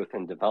want growth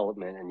and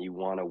development, and you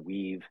want to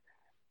weave,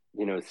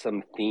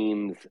 some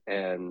themes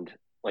and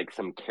like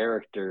some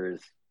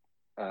characters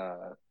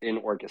in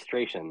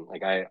orchestration.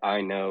 Like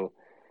I know,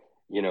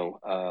 you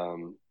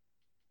know,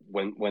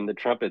 when the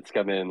trumpets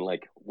come in,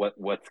 like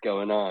what's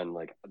going on,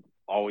 like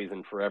always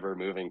and forever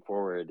moving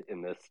forward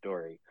in this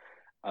story.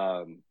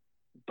 Um,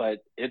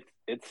 but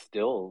it's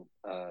still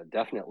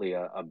definitely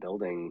a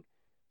building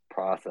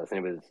process,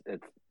 and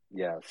it's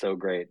yeah, so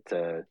great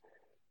to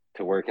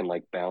work and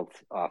like bounce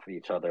off of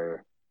each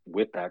other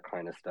with that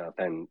kind of stuff.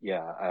 And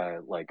yeah, I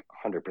like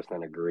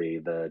 100% agree.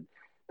 The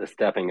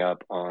stepping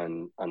up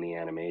on the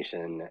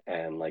animation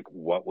and like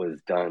what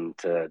was done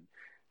to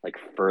like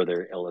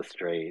further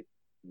illustrate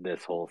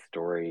this whole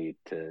story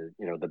to,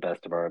 you know, the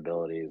best of our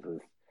abilities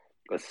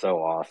was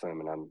so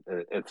awesome. And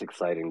it's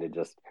exciting to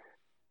just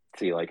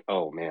see like,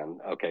 oh man,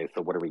 okay,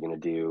 so what are we going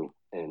to do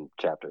in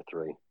chapter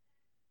 3?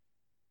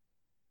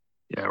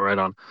 Yeah, right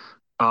on.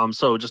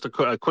 So just a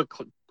quick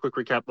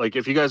recap. Like,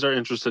 if you guys are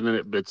interested in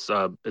it, it's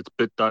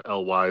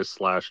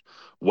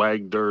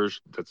bit.ly/wagdirge.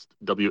 That's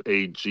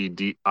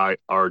WAGDIRGE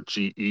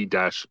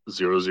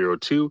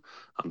 -002.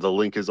 The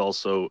link is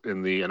also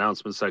in the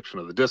announcement section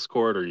of the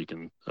Discord, or you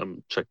can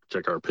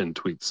check our pinned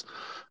tweets.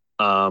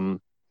 I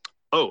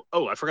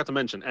forgot to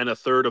mention, and a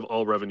third of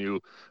all revenue,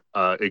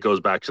 it goes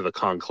back to the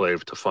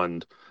conclave to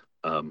fund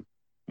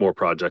more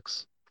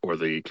projects for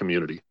the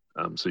community.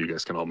 So you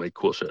guys can all make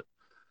cool shit.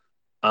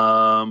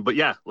 But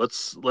yeah,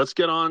 let's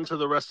get on to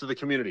the rest of the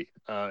community.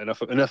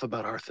 Enough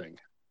about our thing.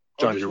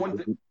 John, just one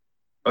thing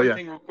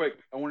real quick.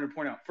 I wanted to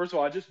point out. First of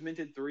all, I just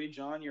minted 3.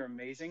 John, you're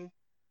amazing.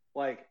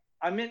 Like,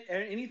 I meant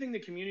anything the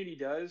community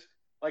does.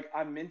 Like,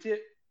 I minted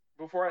it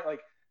before I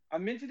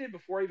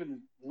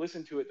even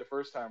listened to it the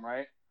first time,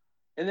 right?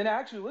 And then I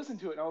actually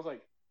listened to it, and I was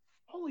like,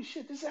 holy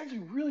shit, this is actually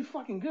really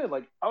fucking good.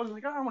 Like, I was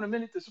like, oh, I want a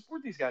minute to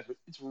support these guys, but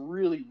it's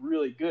really,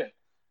 really good.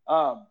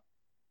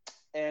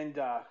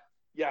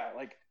 Yeah,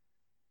 like,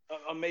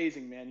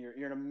 amazing, man.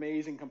 You're an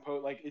amazing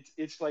composer. Like,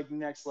 it's like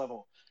next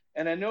level.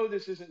 And I know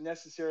this isn't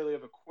necessarily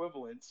of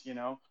equivalence, you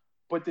know,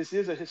 but this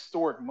is a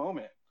historic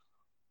moment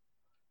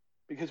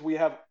because we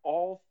have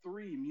all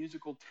 3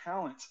 musical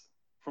talents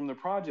from the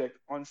project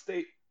on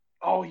stage.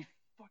 Oh, he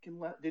fucking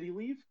left. Did he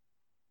leave?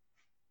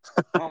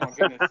 Oh my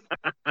goodness.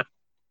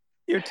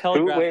 You're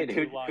telegraphing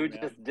too long, who man.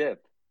 just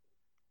dipped?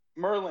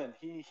 Merlin.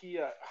 He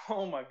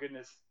oh my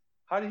goodness.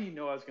 How did he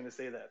know I was going to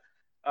say that?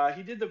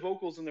 He did the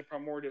vocals in the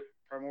primordial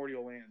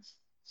lands.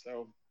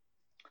 So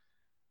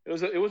it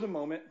was a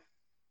moment.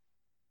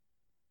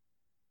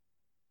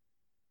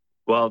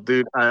 Well,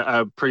 dude, I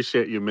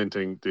appreciate you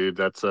minting, dude.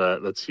 That's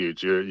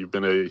huge. You've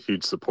been a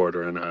huge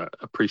supporter, and I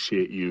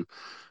appreciate you.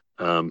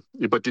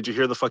 But did you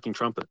hear the fucking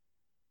trumpet?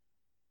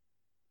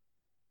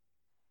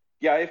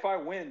 Yeah, if I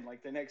win,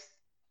 like the next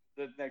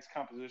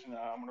composition,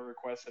 I'm gonna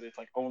request that it's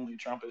like only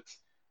trumpets,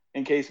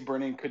 in case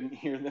Brennan couldn't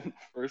hear them the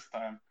first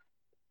time.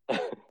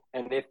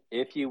 And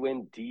if you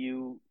win,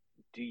 do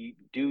we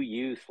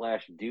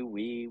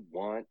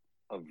want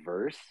a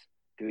verse?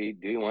 Do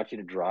we want you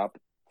to drop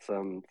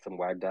some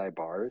WAGDIE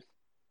bars?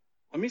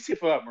 Let me see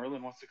if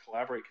Merlin wants to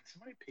collaborate. Can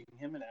somebody ping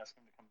him and ask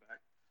him to come back?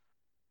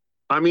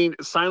 I mean,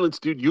 Silence,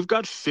 dude, you've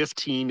got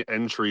 15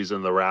 entries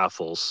in the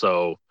raffle,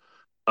 so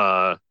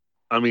I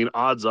mean,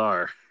 odds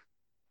are.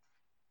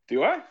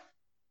 Do I?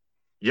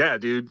 Yeah,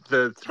 dude,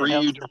 the 3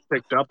 you just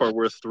picked up are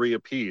worth 3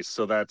 apiece,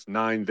 so that's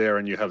 9 there,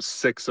 and you have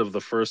 6 of the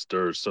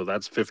firsters, so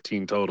that's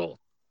 15 total.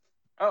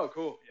 Oh,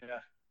 cool. Yeah.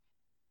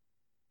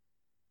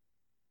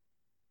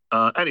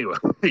 Anyway,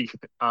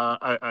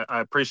 I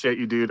appreciate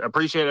you, dude. I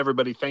appreciate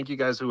everybody. Thank you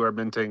guys who are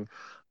minting.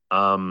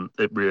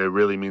 It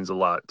really means a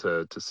lot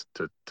to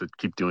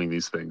keep doing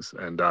these things,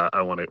 and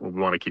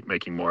we want to keep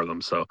making more of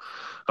them. So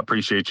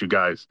appreciate you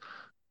guys.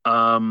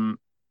 Other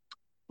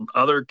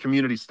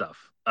community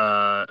stuff.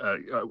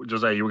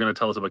 Josiah, you were going to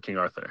tell us about King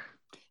Arthur.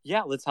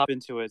 Yeah, let's hop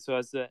into it. So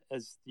as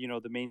you know,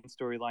 the main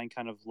storyline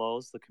kind of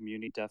lulls, the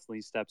community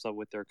definitely steps up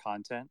with their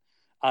content.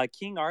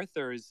 King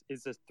Arthur is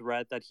a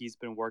thread that he's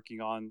been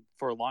working on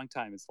for a long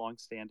time. It's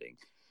long-standing.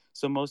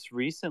 So most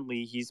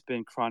recently, he's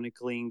been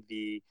chronicling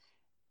the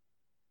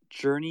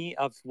journey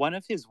of one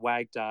of his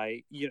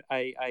WAGDIE.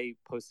 I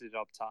posted it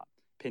up top,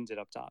 pinned it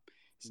up top.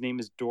 His name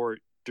is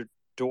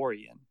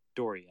Dorian,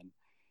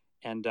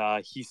 and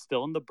he's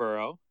still in the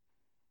burrow,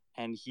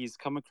 and he's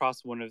come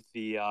across one of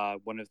the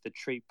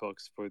trait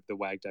books for the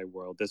WAGDIE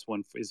world. This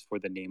one is for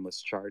the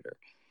Nameless Charter.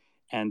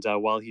 And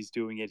while he's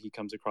doing it, he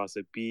comes across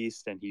a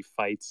beast and he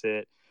fights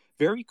it.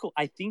 Very cool.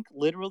 I think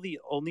literally the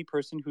only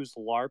person who's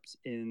LARPed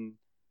in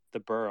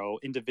the burrow,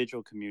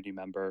 individual community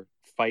member,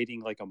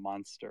 fighting like a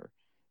monster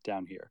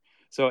down here.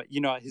 So, you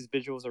know, his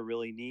visuals are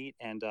really neat.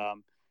 And I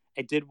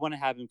did want to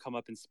have him come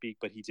up and speak,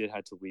 but he did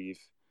have to leave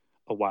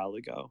a while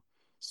ago.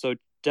 So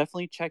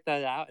definitely check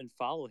that out and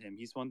follow him.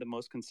 He's one of the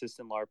most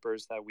consistent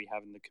LARPers that we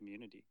have in the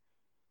community.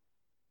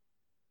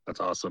 That's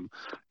awesome.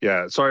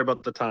 Yeah, sorry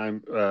about the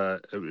time.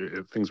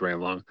 Things ran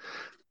long.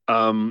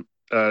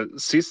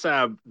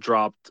 CSAB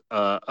dropped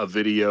a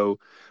video.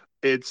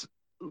 It's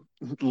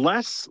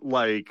less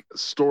like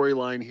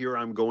storyline, here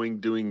I'm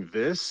doing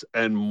this,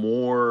 and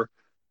more,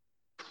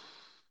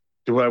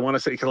 do I want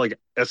to say, kind of like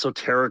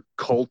esoteric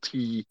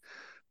culty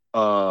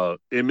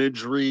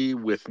imagery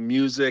with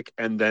music,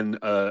 and then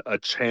a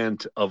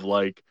chant of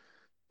like,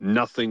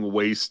 nothing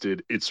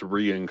wasted, its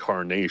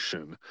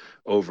reincarnation,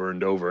 over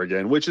and over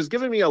again, which is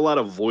giving me a lot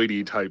of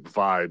Voidy type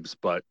vibes.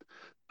 But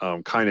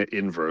kind of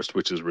inversed,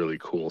 which is really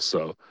cool.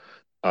 So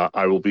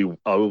I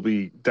will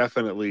be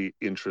definitely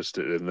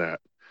interested in that.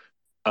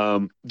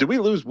 Did we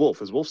lose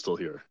Wolf? Is Wolf still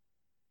here?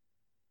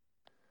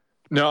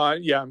 No,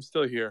 I'm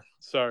still here.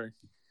 Sorry.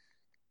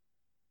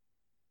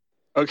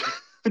 Okay,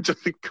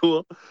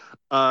 cool.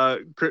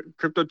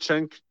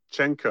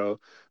 Cryptochenko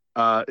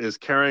is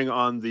carrying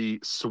on the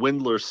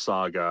Swindler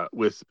saga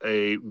with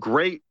a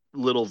great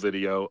little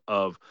video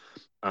of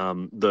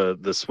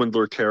the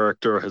Swindler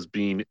character has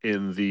been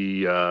in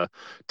the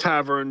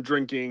tavern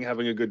drinking,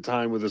 having a good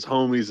time with his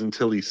homies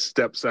until he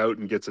steps out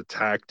and gets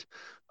attacked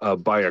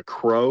by a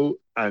crow,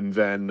 and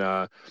then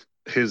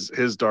his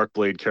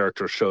Darkblade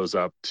character shows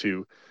up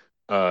to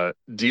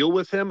deal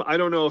with him. I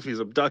don't know if he's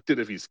abducted,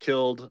 if he's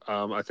killed.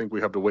 I think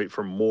we have to wait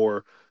for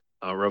more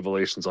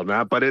revelations on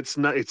that. But it's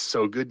not. It's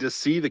so good to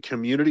see the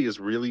community is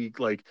really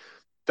like.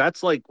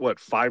 That's like what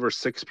 5 or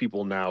 6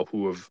 people now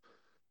who have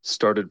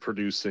started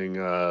producing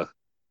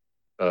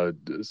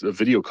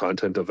video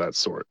content of that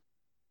sort.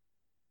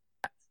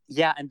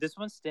 Yeah, and this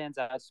one stands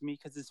out to me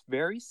because it's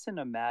very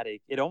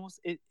cinematic.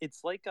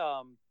 It's like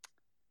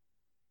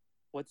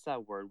what's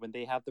that word when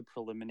they have the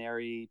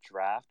preliminary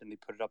draft and they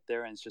put it up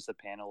there and it's just a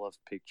panel of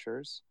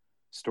pictures,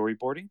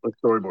 storyboarding. Like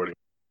storyboarding.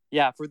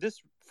 Yeah,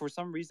 for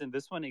some reason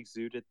this one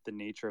exuded the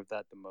nature of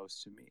that the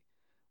most to me.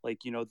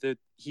 Like, you know,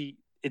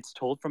 it's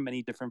told from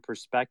many different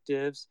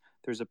perspectives.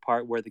 There's a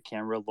part where the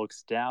camera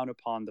looks down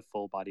upon the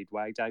full-bodied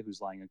WAGDIE who's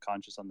lying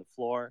unconscious on the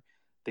floor.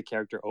 The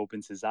character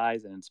opens his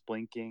eyes and it's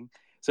blinking.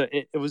 So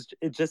it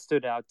just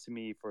stood out to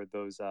me for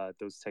those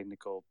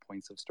technical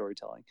points of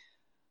storytelling.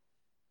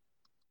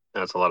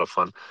 That's a lot of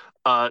fun.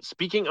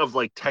 Speaking of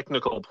like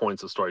technical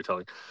points of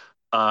storytelling,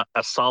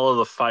 Asala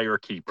the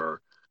Firekeeper.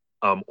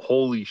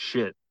 Holy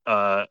shit.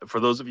 For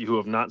those of you who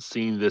have not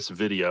seen this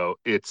video,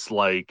 it's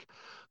like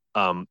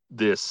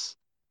this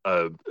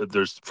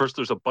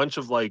there's a bunch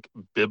of like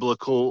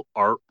biblical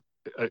art,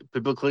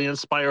 biblically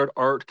inspired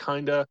art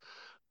kind of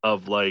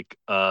like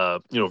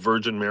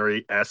Virgin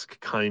Mary-esque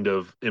kind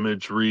of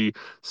imagery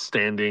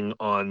standing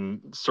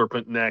on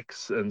serpent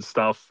necks and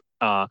stuff.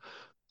 And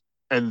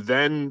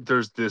then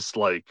there's this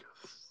like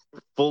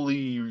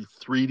fully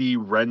 3D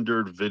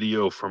rendered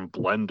video from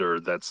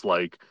Blender that's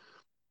like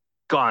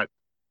got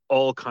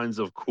all kinds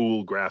of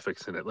cool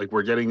graphics in it. Like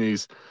we're getting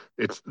there's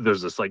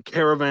this like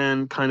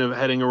caravan kind of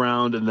heading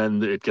around, and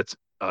then it gets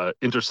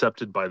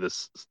intercepted by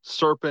this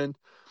serpent,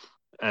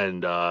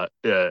 and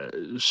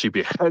she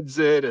beheads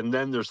it, and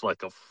then there's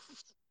like a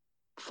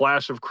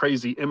flash of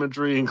crazy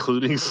imagery,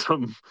 including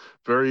some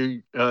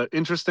very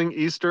interesting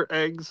Easter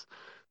eggs.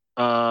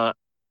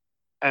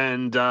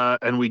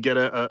 And we get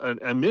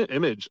an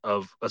image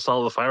of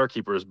Asala the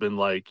Firekeeper has been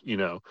like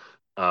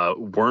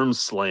worm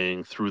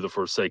slaying through the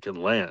Forsaken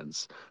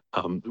Lands.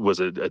 Was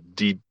it a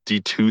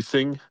D2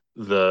 thing?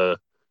 The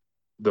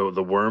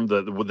worm,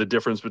 the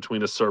difference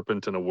between a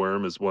serpent and a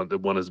worm is one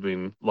has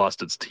been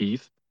lost its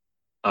teeth.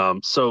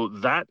 So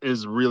that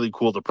is really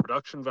cool. The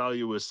production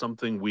value is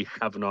something we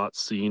have not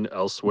seen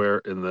elsewhere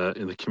in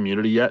the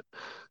community yet.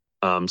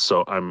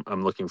 So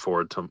I'm looking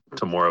forward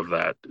to more of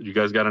that. You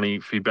guys got any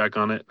feedback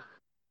on it?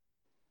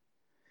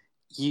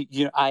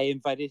 I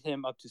invited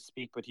him up to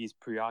speak, but he's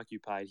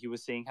preoccupied. He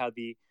was saying how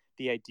the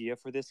idea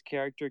for this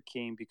character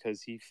came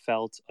because he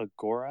felt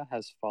Agora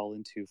has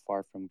fallen too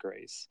far from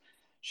grace.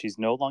 She's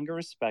no longer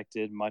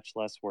respected, much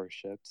less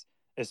worshipped,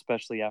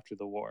 especially after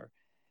the war.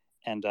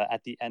 And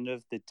at the end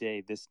of the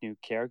day, this new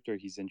character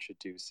he's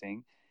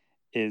introducing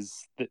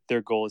is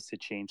their goal is to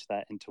change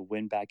that and to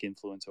win back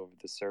influence over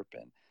the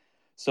serpent.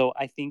 So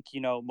I think,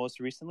 most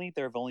recently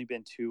there have only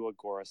been 2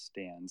 Agora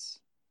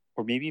stands,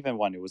 or maybe even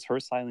 1. It was Her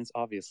Silence,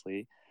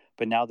 obviously,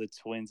 but now the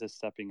twins are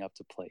stepping up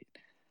to plate.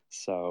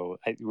 So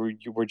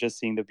we're just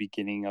seeing the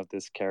beginning of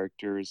this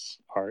character's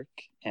arc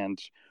and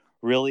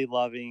really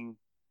loving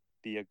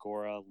the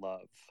Agora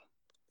love.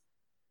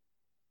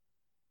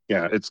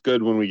 Yeah, it's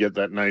good when we get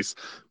that nice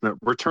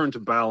return to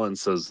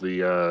balance, as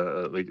the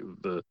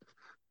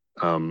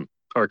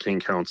Arcane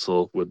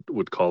Council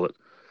would call it.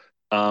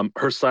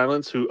 Her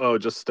Silence, who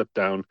just stepped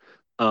down,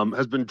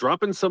 has been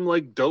dropping some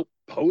like dope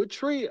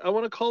poetry. I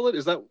want to call it.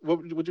 Is that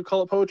what would you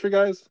call it? Poetry,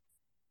 guys?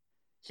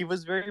 He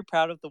was very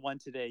proud of the one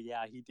today.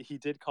 Yeah, he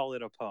did call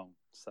it a poem.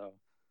 So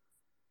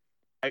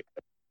I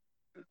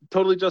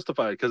totally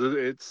justified because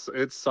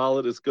it's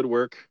solid. It's good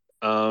work.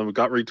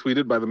 Got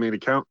retweeted by the main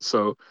account,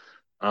 so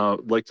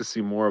like to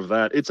see more of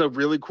that. It's a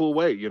really cool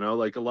way,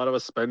 like a lot of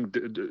us spend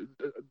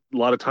a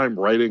lot of time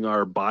writing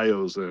our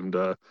bios, and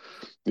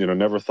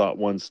never thought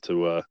once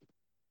to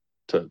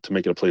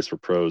make it a place for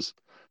prose.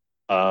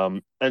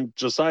 And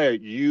Josiah,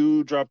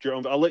 you dropped your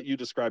own. I'll let you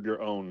describe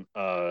your own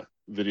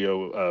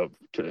video,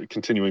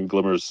 continuing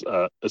Glimmer's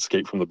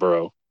escape from the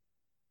burrow.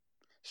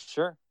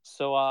 Sure.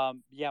 So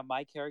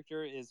my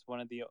character is one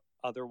of the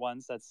other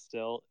ones that's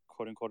still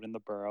quote unquote in the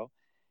burrow,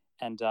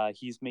 and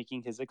he's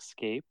making his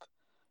escape.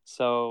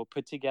 So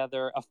put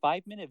together a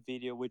 5-minute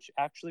video, which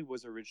actually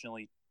was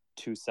originally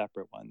 2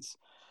 separate ones,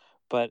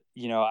 but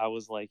I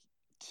was like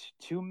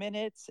 2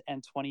 minutes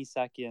and 20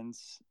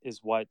 seconds is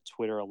what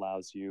Twitter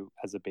allows you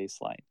as a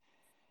baseline.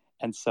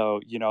 And so,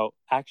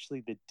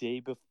 actually the day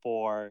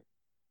before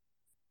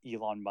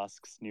Elon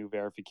Musk's new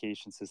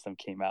verification system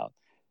came out,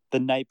 the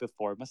night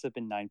before, it must have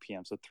been 9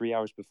 p.m., so 3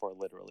 hours before,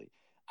 literally,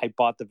 I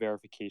bought the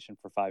verification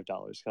for $5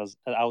 because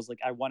I was like,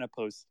 I want to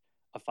post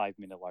a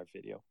 5-minute live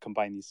video,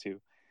 combine these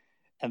two.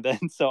 And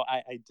then so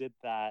I did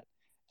that,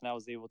 and I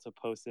was able to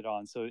post it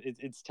on. So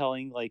it's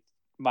telling like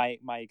my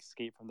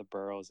escape from the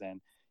burrows,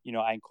 and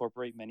I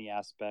incorporate many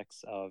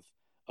aspects of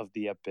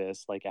the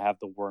abyss. Like I have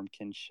the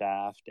Wormkin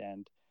shaft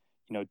and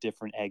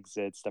different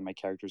exits that my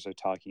characters are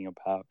talking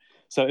about.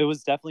 So it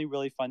was definitely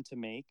really fun to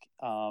make.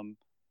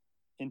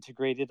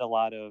 Integrated a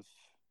lot of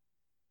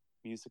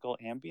musical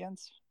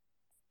ambience,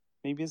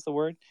 maybe is the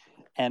word,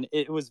 and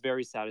it was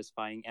very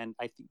satisfying. And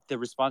I think the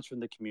response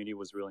from the community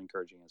was really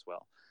encouraging as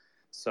well.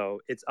 So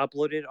it's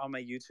uploaded on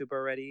my YouTube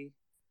already.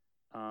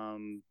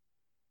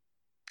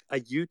 A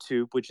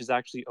YouTube which is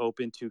actually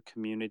open to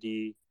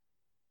community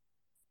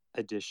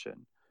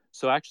edition.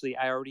 So actually,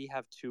 I already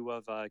have 2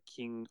 of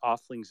King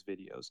Offling's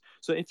videos.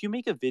 So if you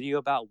make a video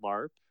about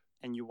LARP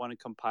and you want to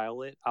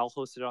compile it, I'll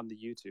host it on the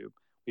YouTube.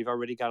 We've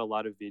already got a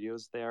lot of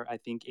videos there. I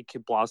think it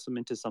could blossom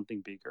into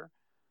something bigger.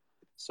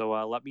 So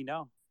let me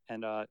know,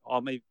 and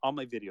all my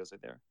videos are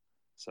there.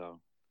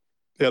 So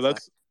yeah,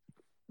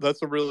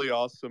 that's a really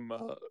awesome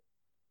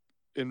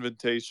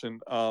invitation,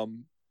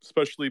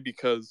 especially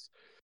because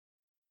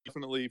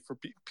definitely for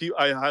people,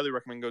 I highly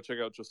recommend go check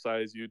out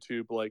Josiah's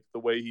YouTube. Like the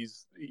way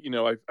he's,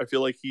 I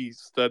feel like he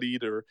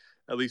studied or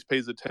at least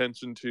pays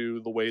attention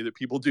to the way that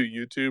people do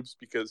YouTubes,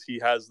 because he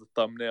has the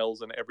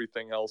thumbnails and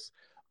everything else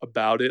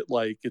about it.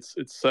 Like it's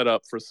set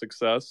up for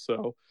success.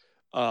 So,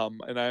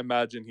 and I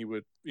imagine he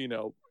would,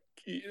 the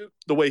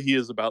way he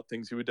is about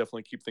things, he would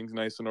definitely keep things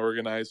nice and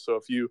organized. So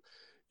if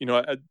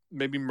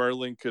maybe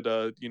Merlin could,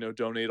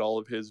 donate all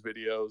of his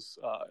videos,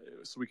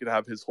 so we could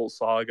have his whole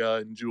saga,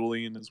 and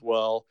Julian as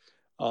well.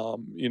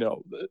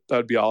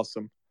 That'd be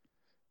awesome.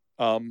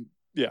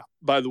 Yeah.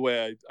 By the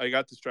way, I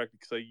got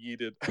distracted because I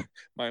yeeted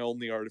my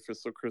only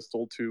artificial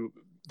crystal to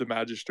the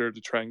Magister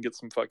to try and get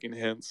some fucking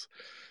hints.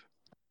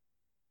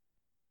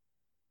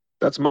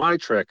 That's my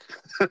trick.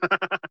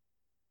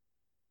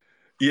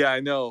 Yeah,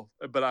 I know,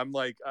 but I'm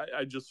like,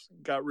 I just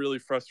got really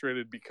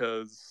frustrated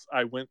because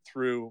I went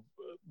through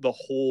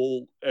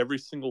every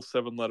single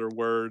 7-letter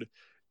word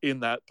in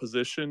that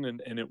position,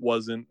 and it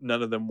wasn't,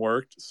 none of them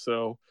worked.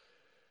 So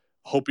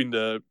hoping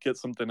to get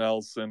something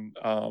else, and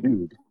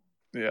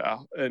yeah,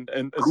 and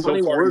How so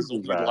many far words he's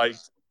is only that?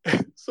 liked.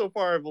 So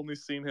far, I've only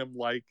seen him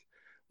like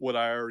what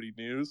I already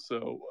knew.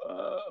 So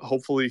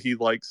hopefully, he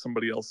likes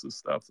somebody else's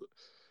stuff.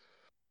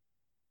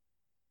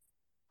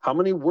 How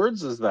many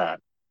words is that?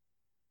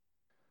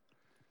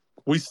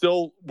 We're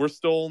still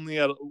only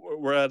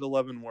we're at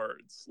 11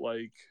 words.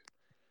 Like,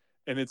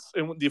 and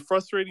the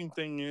frustrating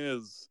thing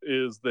is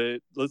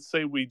that, let's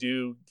say we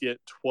do get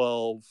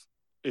 12.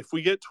 If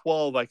we get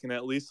 12, I can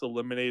at least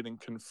eliminate and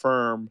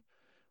confirm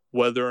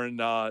whether or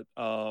not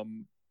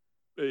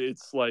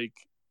it's like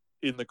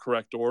in the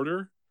correct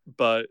order.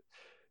 But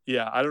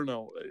yeah, I don't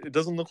know. It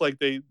doesn't look like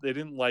they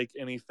didn't like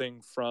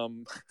anything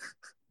from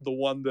the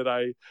one that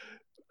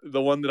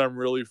I'm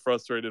really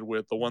frustrated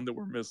with, the one that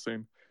we're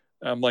missing.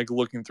 I'm like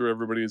looking through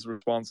everybody's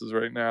responses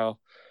right now.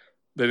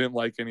 They didn't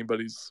like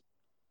anybody's.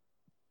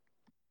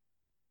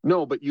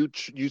 No, but you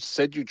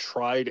said you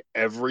tried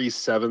every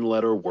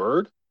 7-letter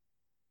word.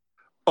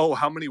 Oh,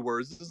 how many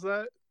words is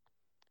that?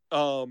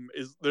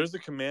 There's a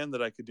command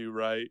that I could do,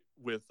 right,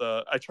 with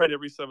I tried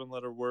every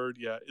 7-letter word.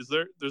 Yeah,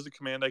 there's a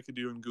command I could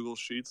do in Google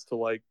Sheets to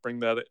like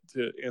bring that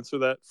to answer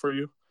that for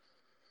you?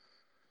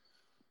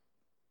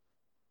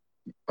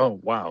 Oh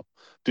wow,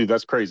 dude,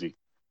 that's crazy.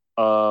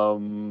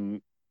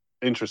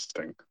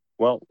 Interesting.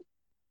 Well,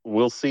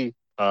 we'll see.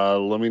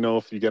 Let me know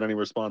if you get any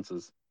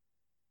responses.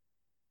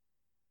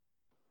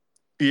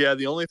 Yeah,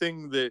 the only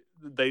thing that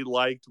they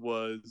liked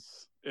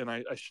was, and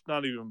I should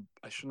not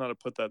have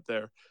put that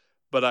there,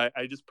 but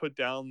I just put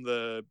down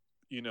the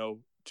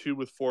 2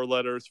 with 4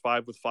 letters,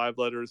 5 with 5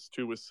 letters,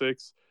 2 with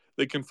 6.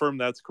 They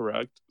confirmed that's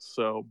correct.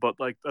 So, but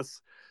like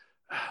that's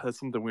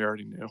something we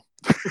already knew.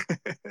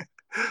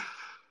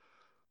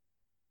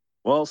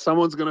 Well,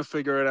 someone's gonna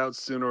figure it out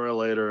sooner or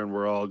later, and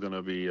we're all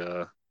gonna be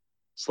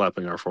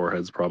slapping our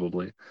foreheads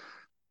probably.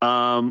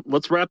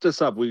 Let's wrap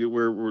this up.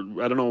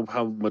 We're I don't know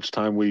how much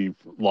time we've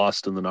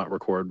lost in the not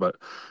record, but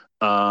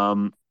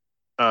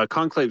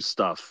conclave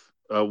stuff.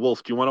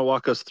 Wolf, do you want to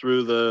walk us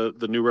through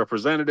the new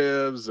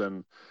representatives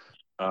and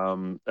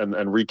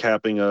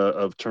recapping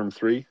of term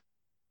 3?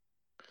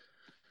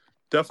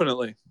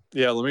 Definitely.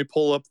 Yeah, let me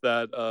pull up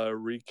that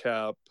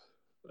recap.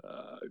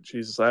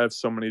 Jesus, I have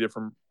so many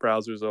different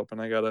browsers open.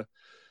 I gotta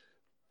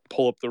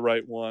pull up the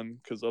right one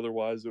because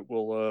otherwise it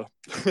will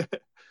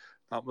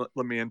not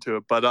let me into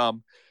it. But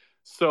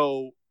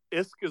so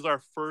Isk is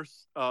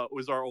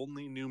was our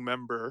only new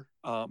member.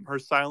 Her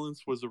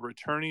silence was a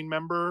returning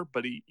member,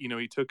 but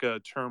he took a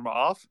term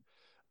off.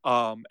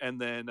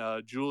 And then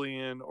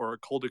Julian, or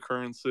Cold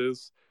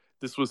Occurrences,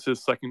 this was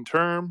his second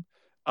term.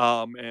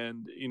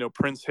 And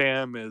Prince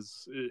Ham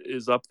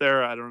is up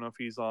there. I don't know if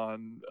he's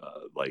on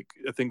I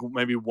think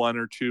maybe one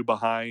or two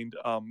behind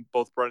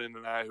both Brennan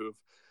and I, who have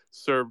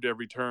served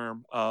every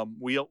term.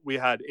 We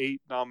had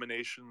 8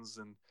 nominations,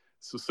 and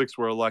so 6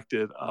 were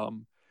elected.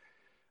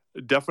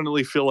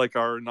 Definitely feel like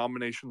our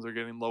nominations are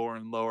getting lower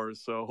and lower.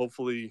 So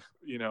hopefully,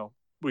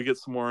 we get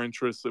some more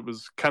interest. It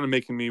was kind of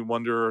making me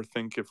wonder or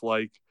think if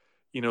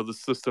the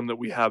system that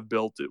we have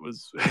built, it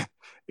was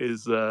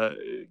is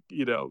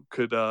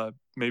could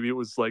maybe it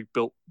was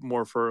built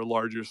more for a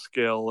larger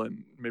scale,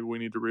 and maybe we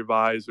need to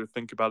revise or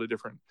think about a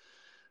different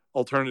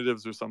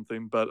alternatives or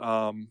something. But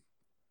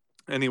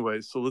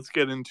anyway, so let's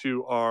get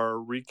into our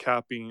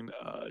recapping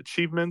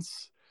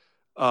achievements.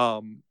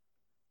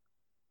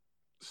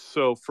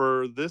 So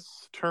for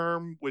this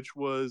term, which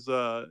was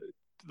the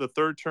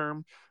third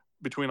term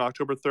between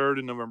October 3rd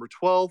and November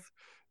 12th,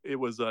 it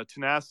was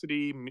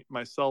Tenacity,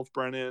 myself,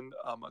 Brennan,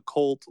 a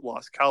Colt,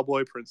 Lost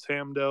Cowboy, Prince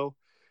Hamdo,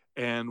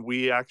 and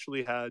we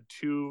actually had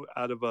 2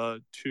 out of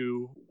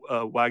 2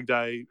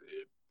 WAGDIE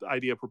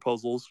idea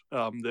proposals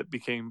that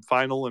became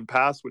final and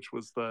passed, which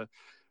was the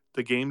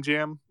Game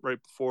Jam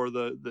right before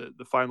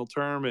the final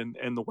term,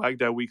 and the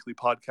WAGDIE Weekly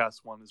podcast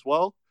one as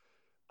well.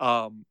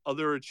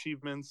 Other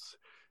achievements,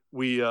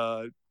 we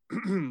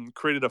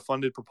created a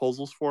funded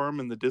proposals forum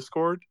in the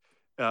Discord,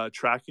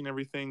 tracking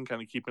everything,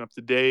 kind of keeping up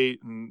to date,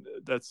 and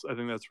I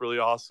think that's really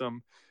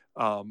awesome.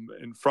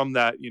 And from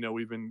that,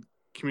 we've been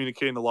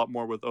communicating a lot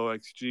more with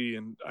OXG,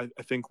 and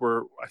I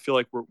feel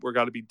like we're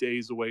got to be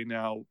days away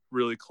now,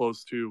 really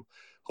close to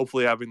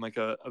hopefully having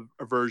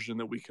a version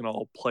that we can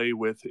all play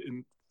with.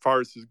 In far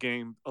as his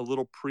game, a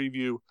little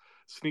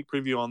sneak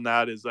preview on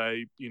that is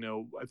I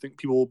think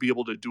people will be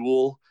able to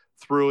duel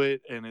through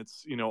it, and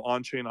it's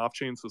on chain, off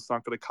chain, so it's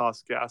not going to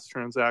cost gas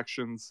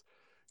transactions,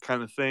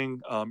 kind of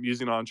thing.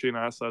 Using on chain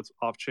assets,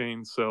 off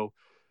chain, so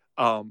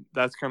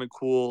that's kind of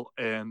cool.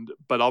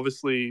 But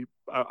obviously,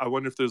 I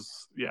wonder if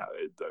there's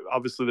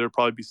obviously there'll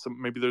probably be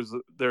some, maybe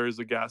there is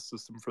a gas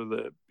system for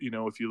the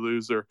if you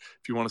lose, or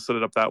if you want to set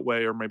it up that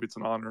way, or maybe it's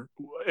an honor.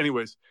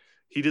 Anyways,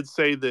 he did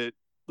say that,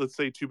 let's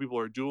say 2 people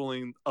are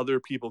dueling, other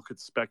people could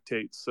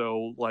spectate.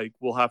 So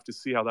we'll have to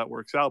see how that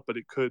works out, but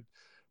it could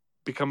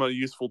become a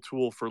useful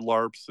tool for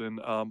LARPs and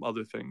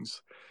other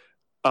things.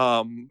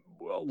 A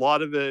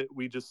lot of it,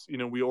 we just,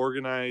 we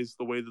organized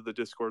the way that the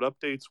Discord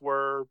updates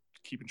were,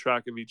 keeping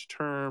track of each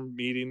term,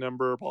 meeting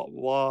number, blah,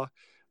 blah,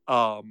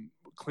 blah.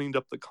 Cleaned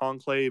up the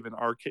conclave and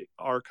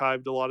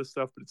archived a lot of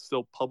stuff, but it's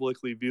still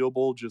publicly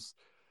viewable. Just,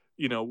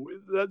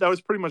 that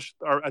was pretty much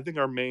I think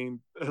our main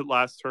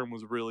last term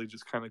was really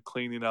just kind of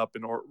cleaning up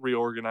and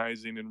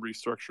reorganizing and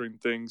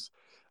restructuring things.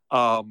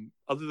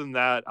 Other than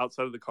that,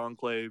 outside of the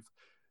conclave,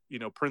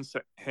 Prince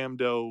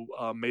Hamdo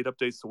made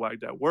updates to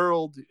WAGDIE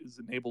World, is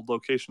enabled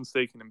location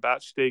staking and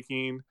batch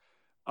staking.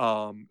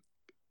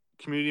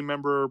 Community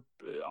member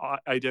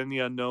Identity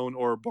Unknown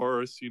or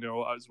Boris,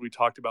 as we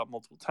talked about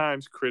multiple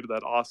times, created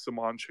that awesome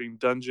on-chain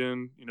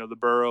dungeon, the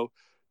burrow,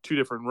 2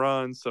 different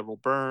runs, several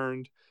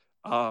burned,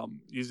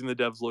 using the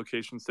devs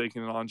location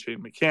staking and on-chain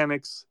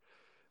mechanics.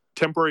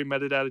 Temporary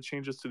metadata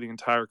changes to the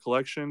entire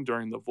collection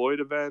during the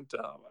Void event.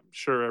 I'm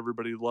sure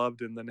everybody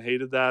loved and then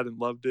hated that and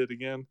loved it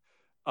again.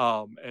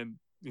 And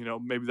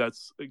maybe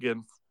that's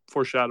again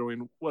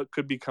foreshadowing what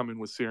could be coming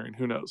with Syrian.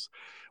 Who knows?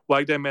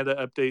 WAGDIE meta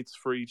updates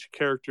for each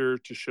character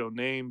to show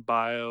name,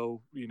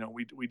 bio.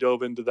 We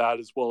dove into that,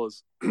 as well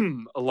as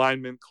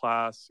alignment,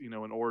 class,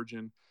 and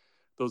origin.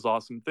 Those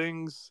awesome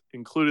things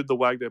included the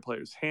WAGDIE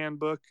Player's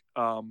Handbook,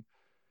 and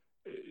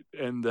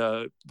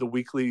the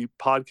weekly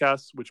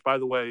podcast, which, by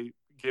the way,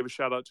 gave a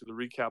shout out to the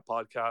recap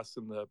podcast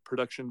and the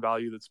production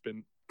value that's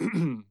been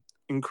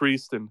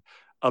increased and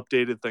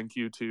updated. Thank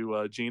you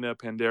to Gina,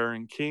 Pandera,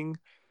 and King.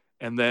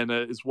 And then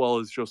as well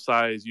as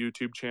Josiah's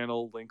YouTube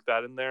channel, link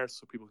that in there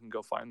so people can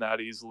go find that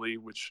easily,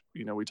 which,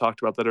 we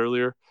talked about that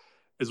earlier.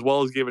 As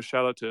well as gave a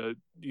shout out to,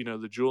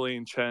 the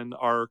Julian Chen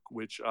arc,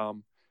 which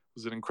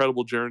was an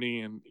incredible journey.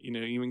 And,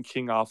 even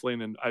King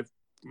Offlane. And I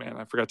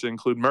forgot to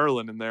include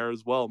Merlin in there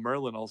as well.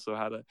 Merlin also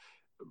had a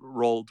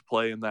role to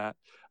play in that.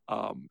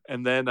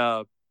 And then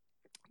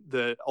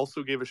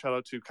also gave a shout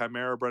out to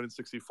Chimera,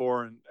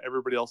 Brennan64, and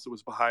everybody else that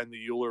was behind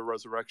the Euler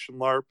Resurrection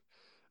LARP.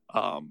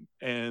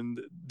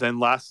 And then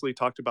lastly,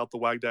 talked about the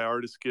WAGDIE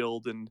Artist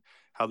Guild and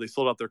how they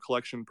sold out their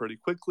collection pretty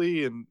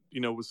quickly, and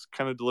was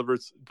kind of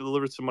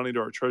delivered some money to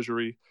our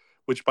treasury.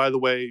 Which, by the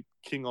way,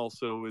 King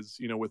also is,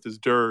 with his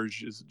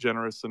dirge, is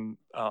generous and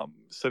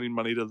sending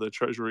money to the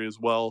treasury as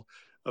well,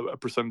 a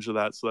percentage of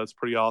that. So that's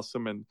pretty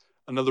awesome, and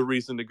another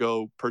reason to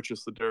go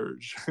purchase the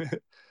dirge.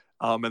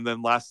 And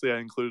then lastly, I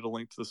included a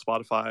link to the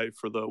Spotify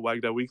for the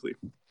WAGDIE Weekly.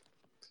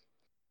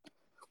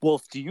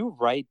 Wolf, do you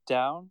write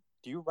out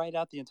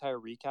the entire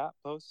recap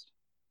post?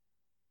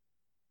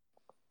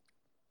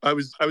 I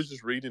was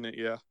just reading it,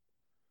 yeah.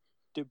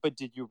 But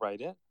did you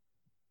write it?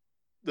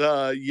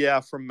 Yeah,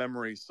 from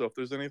memory. So if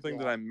there's anything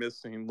that I'm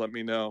missing, let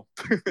me know.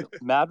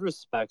 Mad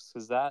respects,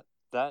 because that's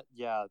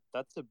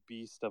a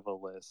beast of a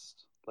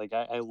list.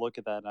 I look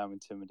at that and I'm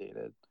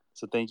intimidated.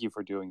 So thank you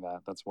for doing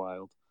that. That's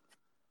wild.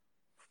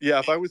 Yeah,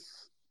 if I was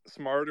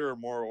smarter or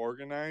more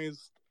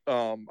organized,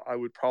 I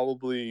would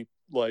probably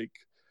like.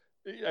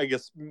 I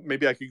guess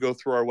maybe I could go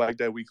through our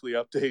WAGDIE weekly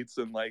updates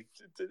and like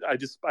I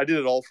did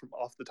it all from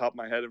off the top of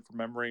my head and from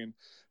memory. And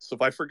so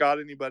if I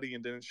forgot anybody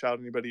and didn't shout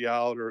anybody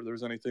out or there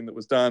was anything that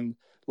was done,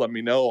 let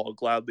me know. I'll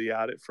gladly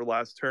add it for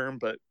last term.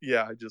 But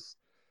yeah,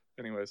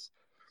 anyways.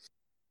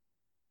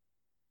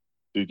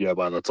 Dude, yeah,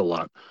 wow, that's a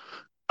lot.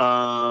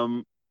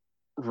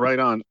 Right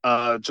on.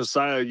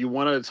 Josiah, you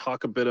want to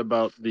talk a bit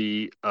about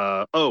the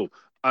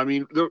I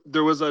mean,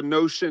 there was a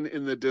notion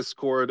in the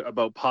Discord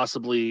about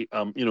possibly,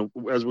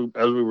 as we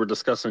were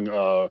discussing,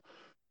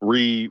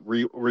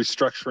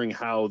 restructuring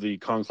how the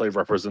conclave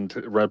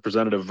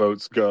representative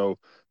votes go.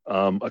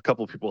 A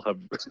couple people have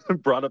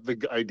brought up the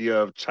idea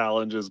of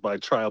challenges by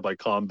trial by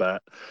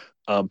combat.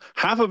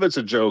 Half of it's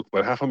a joke,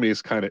 but half of me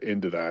is kind of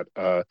into that.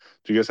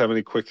 Do you guys have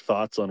any quick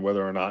thoughts on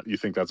whether or not you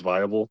think that's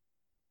viable?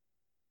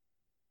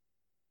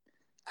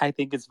 I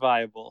think it's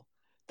viable.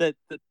 The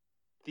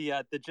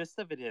gist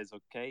of it is,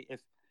 okay, if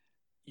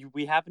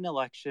we have an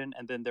election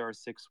and then there are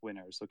 6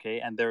 winners, okay,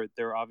 and there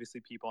are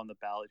obviously people on the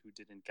ballot who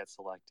didn't get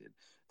selected.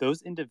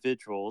 Those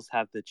individuals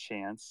have the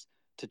chance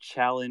to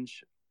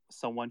challenge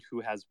someone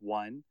who has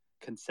won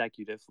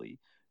consecutively,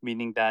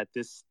 meaning that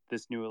this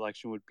new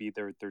election would be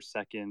their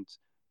second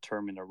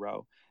term in a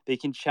row. They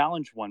can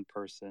challenge one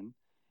person,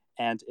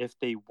 and if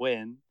they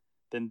win,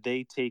 then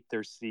they take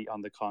their seat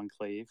on the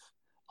conclave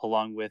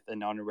along with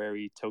an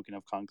honorary token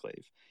of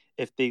conclave.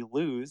 If they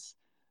lose,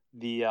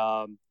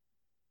 the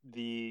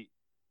the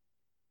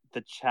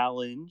the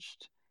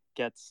challenged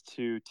gets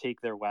to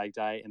take their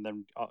WAGDIE and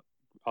then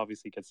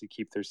obviously gets to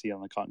keep their seat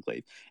on the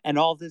conclave. And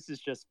all this is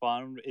just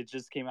fun. It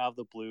just came out of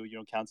the blue.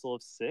 Council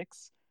of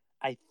 6,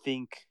 I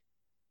think,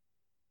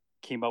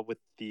 came up with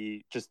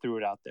just threw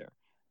it out there,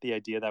 the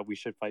idea that we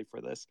should fight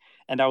for this.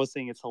 And I was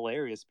saying it's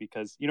hilarious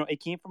because, it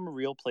came from a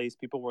real place.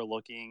 People were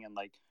looking and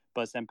like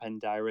Buzz and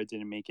Pandaira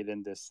didn't make it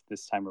in this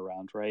time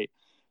around, right?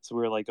 So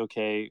we were like,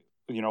 okay,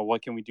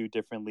 what can we do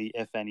differently,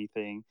 if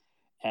anything?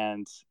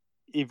 And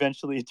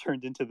eventually it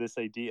turned into this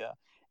idea.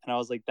 And I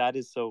was like, that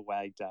is so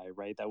WAGDIE,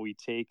 right? That we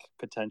take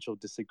potential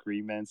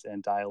disagreements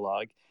and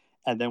dialogue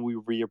and then we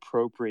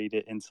reappropriate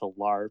it into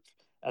LARP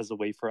as a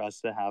way for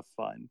us to have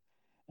fun.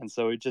 And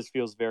so it just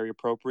feels very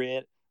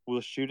appropriate.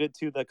 We'll shoot it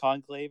to the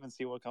conclave and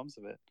see what comes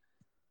of it.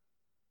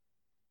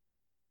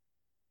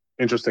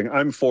 Interesting.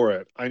 I'm for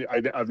it.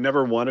 I've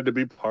never wanted to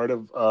be part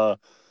of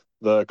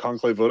the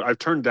conclave vote. I've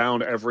turned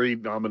down every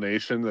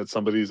nomination that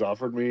somebody's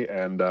offered me,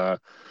 and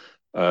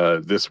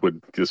this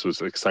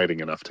was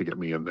exciting enough to get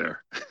me in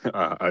there.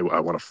 I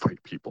want to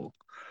fight people.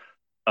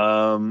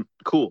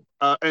 Cool.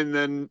 And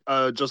then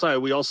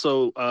Josiah, we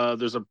also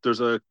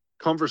there's a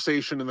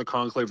conversation in the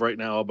conclave right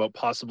now about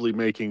possibly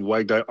making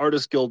WAGDIE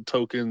Artist Guild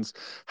tokens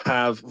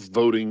have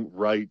voting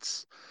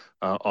rights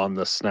on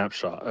the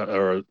snapshot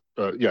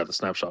the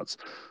snapshots.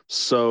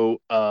 So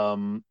I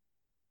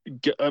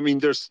mean,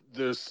 there's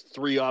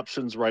 3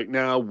 options right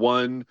now.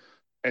 1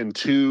 and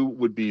 2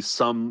 would be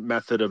some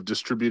method of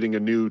distributing a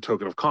new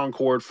token of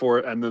Concord for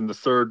it, and then the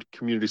third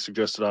community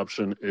suggested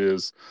option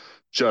is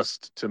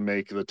just to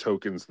make the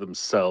tokens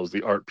themselves,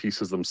 the art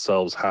pieces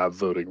themselves, have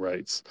voting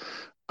rights.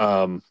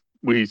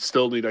 We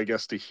still need, I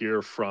guess, to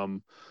hear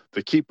from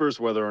the keepers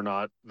whether or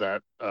not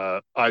that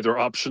either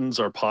options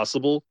are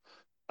possible.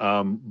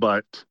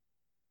 But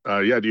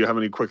yeah, do you have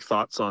any quick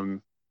thoughts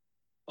on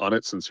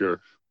it since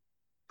you're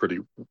pretty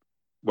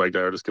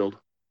WAGDIE Artist Guild?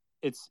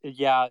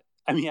 Yeah.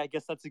 I mean, I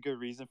guess that's a good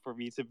reason for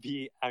me to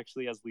be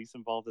actually as least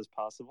involved as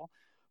possible.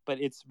 But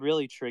it's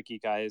really tricky,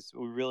 guys.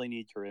 We really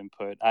need your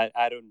input. I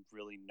don't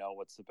really know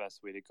what's the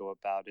best way to go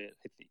about it.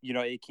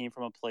 It came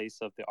from a place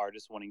of the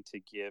artist wanting to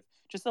give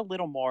just a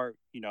little more,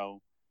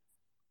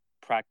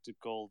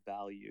 practical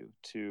value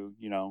to,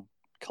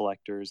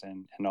 collectors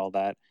and all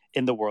that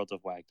in the world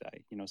of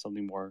WAGDIE,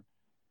 something more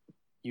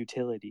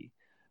utility.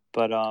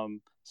 But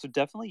so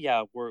definitely,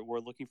 yeah, we're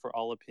looking for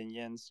all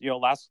opinions.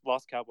 Lost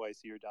Cowboy, I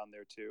see you're down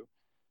there too.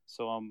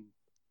 So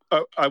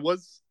I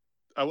was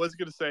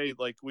gonna say,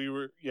 like, we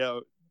were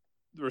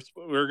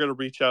gonna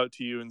reach out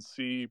to you and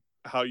see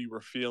how you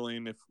were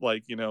feeling, if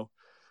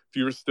if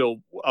you were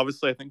still,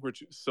 obviously I think we're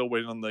still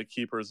waiting on the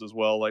keepers as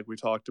well, like we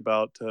talked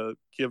about, to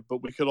give,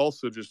 but we could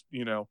also just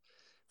if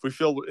we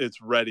feel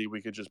it's ready,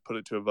 we could just put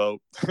it to a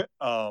vote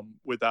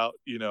without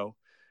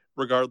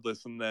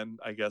regardless, and then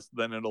I guess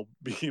then it'll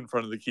be in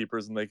front of the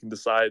keepers and they can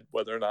decide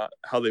whether or not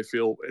how they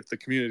feel, if the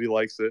community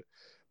likes it.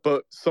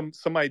 But some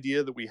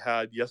idea that we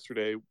had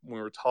yesterday when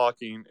we were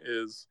talking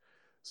is,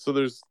 so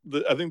there's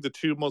I think the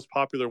 2 most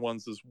popular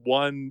ones is,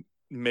 one,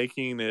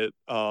 making it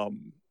per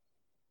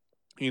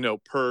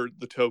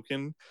the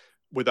token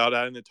without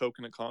adding the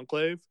token of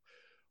conclave.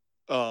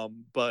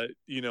 But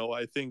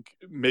I think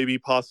maybe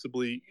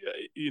possibly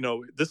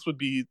this would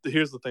be,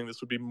 here's the thing,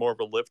 this would be more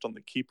of a lift on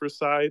the keeper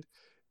side,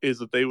 is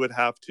that they would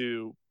have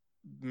to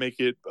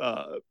make it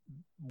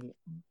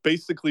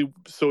basically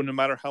so no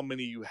matter how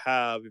many you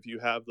have, if you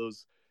have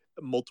those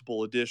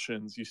multiple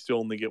editions, you still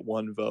only get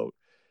 1 vote.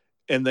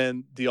 And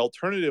then the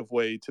alternative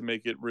way to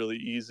make it really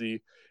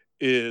easy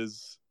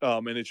is,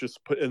 and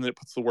it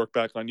puts the work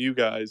back on you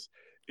guys,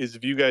 is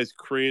if you guys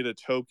create a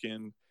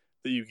token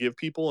that you give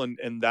people,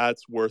 and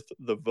that's worth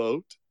the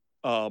vote,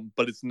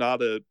 but it's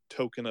not a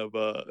token of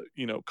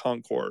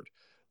Concord.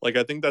 Like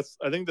I think that's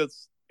I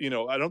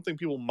don't think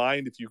people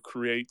mind if you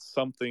create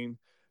something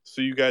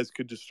so you guys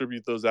could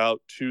distribute those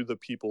out to the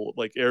people,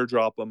 like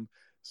airdrop them.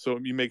 So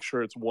you make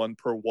sure it's one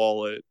per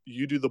wallet.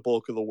 You do the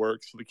bulk of the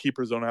work, so the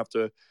keepers don't have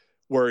to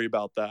worry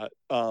about that.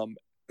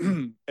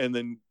 And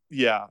then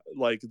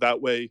like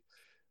that way.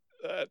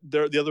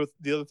 The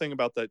other thing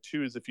about that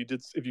too is if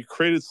you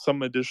created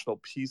some additional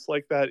piece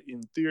like that,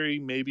 in theory,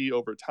 maybe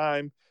over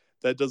time,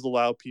 that does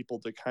allow people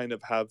to kind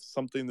of have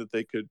something that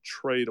they could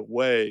trade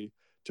away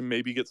to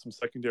maybe get some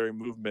secondary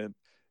movement,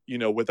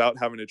 without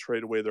having to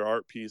trade away their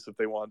art piece if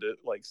they wanted to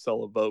like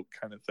sell a vote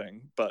kind of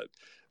thing. But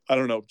I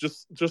don't know,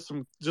 just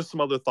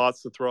some other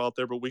thoughts to throw out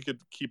there, but we could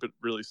keep it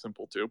really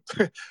simple too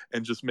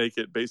and just make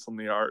it based on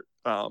the art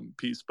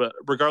piece. But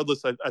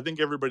regardless, I think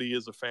everybody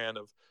is a fan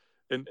of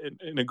and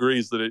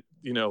agrees that it,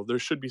 there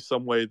should be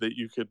some way that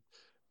you could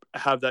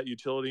have that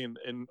utility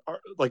and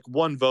like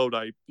one vote.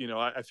 I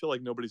feel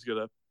like nobody's going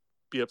to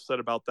be upset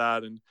about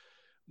that. And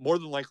more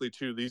than likely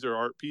too, these are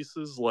art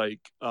pieces. Like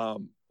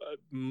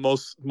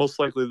most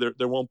likely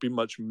there won't be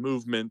much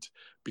movement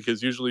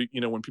because usually,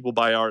 when people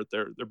buy art,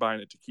 they're buying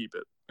it to keep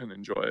it and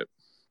enjoy it.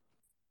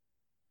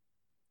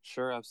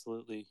 Sure.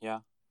 Absolutely. Yeah.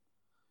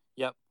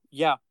 Yep.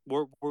 Yeah.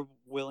 We're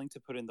willing to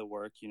put in the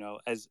work,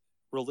 as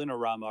Rolina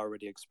Rama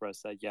already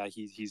expressed that, yeah,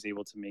 he's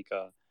able to make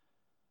a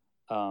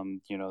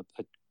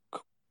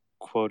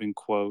quote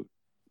unquote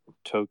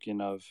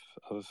token of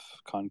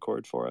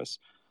Concord for us.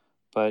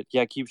 But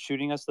yeah, keep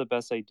shooting us the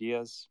best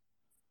ideas.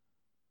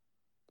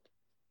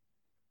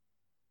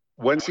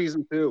 When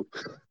season 2?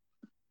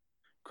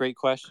 Great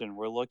question.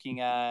 We're looking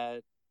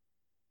at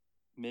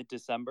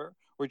mid-December.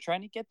 We're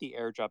trying to get the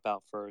airdrop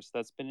out first.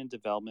 That's been in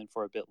development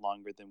for a bit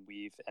longer than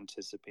we've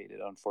anticipated,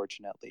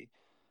 unfortunately.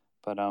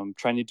 But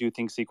trying to do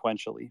things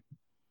sequentially.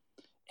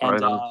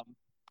 And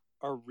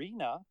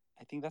Arena,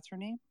 I think that's her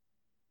name.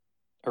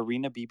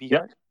 Arena BB Yep.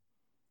 Heart.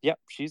 Yep,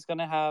 she's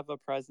gonna have a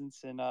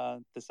presence in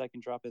the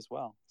second drop as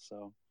well.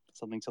 So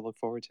something to look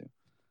forward to.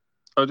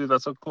 Oh, dude,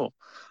 that's so cool.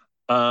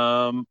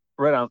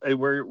 Right on. Hey,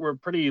 we're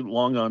pretty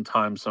long on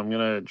time, so I'm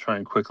gonna try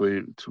and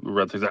quickly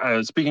run through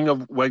that. Speaking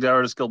of WAGDIE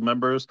Artist Guild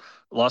members,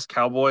 Lost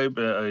Cowboy,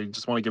 I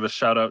just want to give a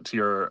shout out to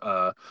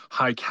your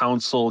High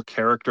Council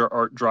character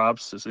art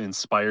drops. It's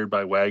inspired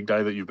by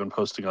WAGDIE that you've been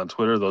posting on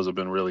Twitter. Those have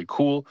been really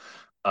cool.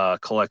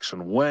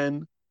 Collection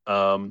When.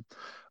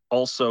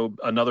 Also,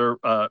 another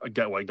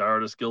WAGDIE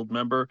Artist Guild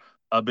member.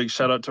 A big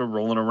shout out to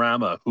Rolina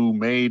Rama, who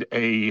made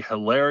a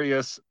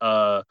hilarious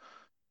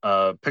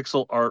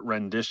pixel art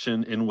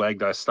rendition in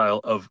WAGDIE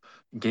style of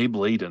Gabe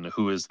Layden,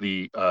 who is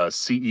the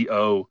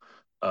CEO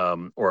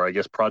or I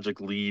guess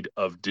project lead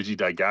of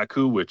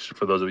Digidaigaku, which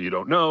for those of you who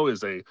don't know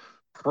is a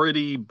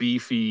pretty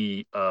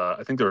beefy,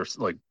 I think there's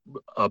like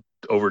up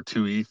over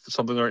 2 ETH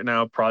something right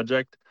now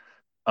project.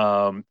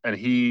 And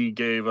he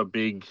gave a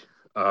big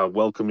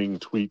welcoming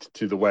tweet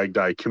to the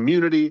WAGDIE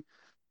community.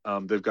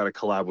 They've got a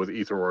collab with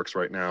Etherworks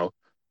right now,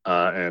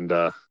 and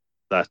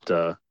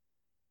that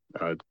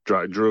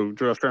drew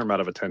a fair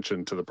amount of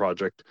attention to the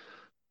project.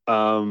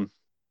 These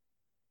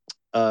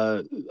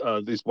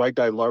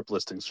WAGDIE LARP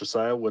listings,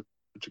 Josiah, what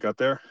you got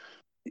there?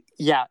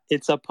 Yeah,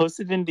 it's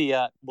posted in the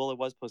it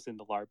was posted in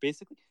the LARP.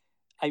 Basically,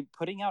 I'm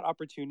putting out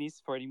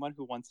opportunities for anyone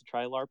who wants to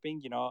try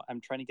LARPing. I'm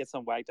trying to get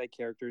some WAGDIE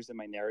characters in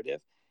my narrative.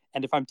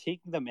 And if I'm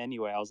taking them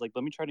anyway, I was like,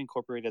 let me try to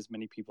incorporate as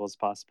many people as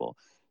possible.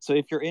 So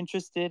if you're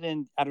interested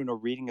in,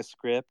 reading a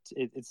script,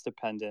 it's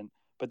dependent.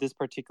 But this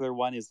particular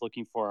one is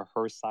looking for a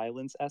Her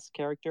Silence-esque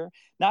character.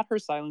 Not Her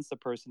Silence the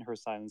person, Her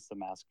Silence the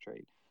mask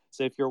trait.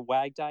 So if your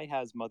WAGDIE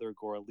has Mother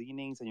Agora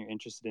leanings and you're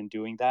interested in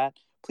doing that,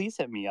 please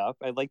hit me up.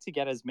 I'd like to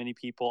get as many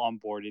people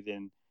onboarded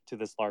into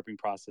this LARPing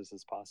process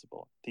as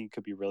possible. I think it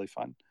could be really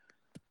fun.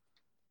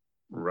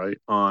 Right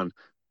on.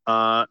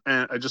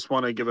 And I just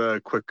want to give a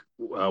quick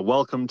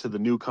welcome to the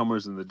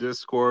newcomers in the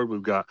Discord.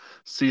 We've got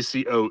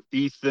CCO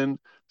Ethan,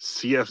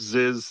 CF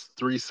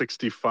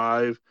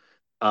 365,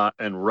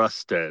 and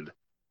Rusted.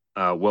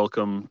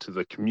 Welcome to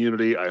the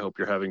community. I hope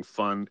you're having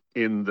fun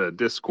in the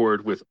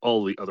Discord with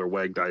all the other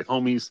WAGDIE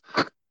homies.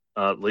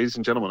 Ladies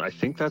and gentlemen, I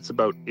think that's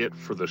about it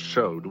for the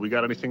show. Do we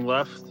got anything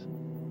left,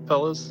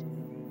 fellas?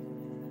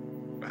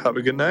 Have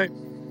a good night.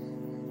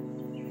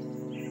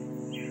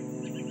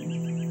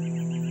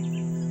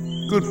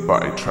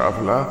 Goodbye,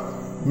 traveler.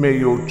 May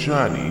your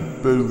journey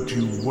bode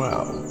you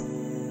well.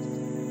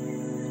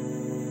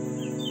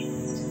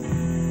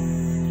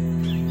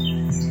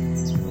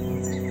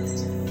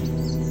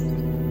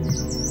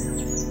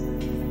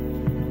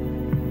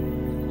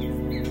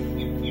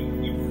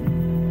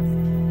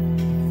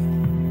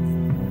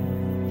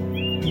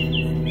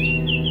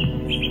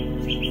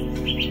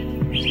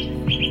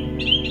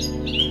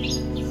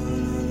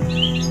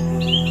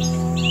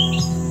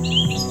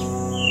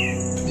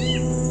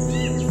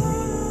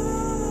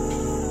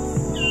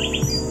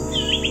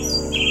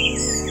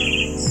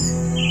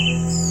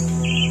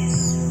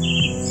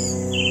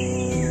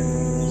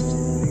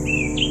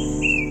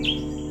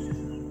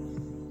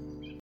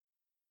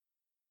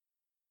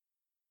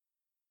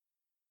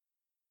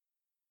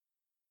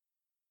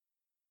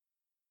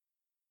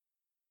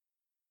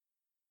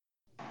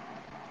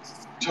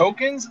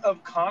 Tokens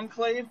of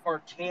Conclave are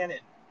canon.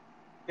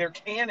 They're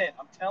canon,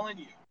 I'm telling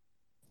you.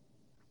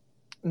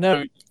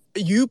 No,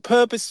 you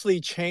purposely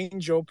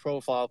change your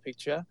profile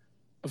picture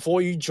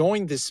before you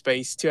joined this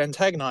space to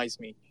antagonize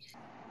me.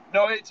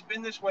 No, it's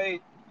been this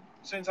way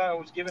since I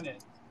was given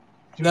it.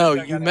 No,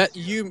 you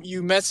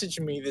messaged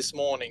me this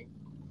morning.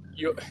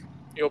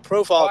 Your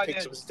profile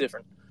picture was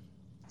different.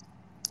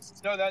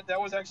 No, that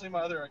was actually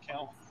my other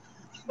account.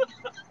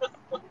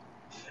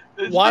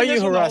 Why are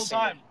you harassing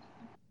me?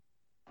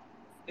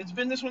 It's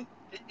been this one.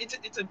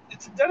 It's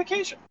a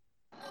dedication.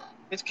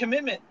 It's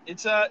commitment.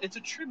 It's a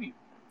tribute.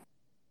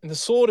 And the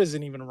sword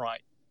isn't even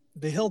right.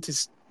 The hilt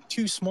is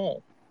too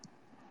small.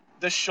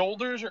 The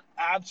shoulders are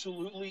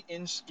absolutely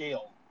in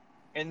scale,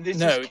 and this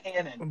is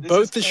canon.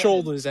 Both the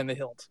shoulders and the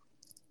hilt.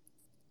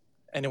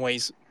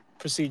 Anyways,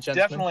 proceed,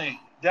 gentlemen.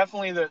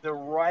 Definitely the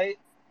right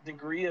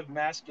degree of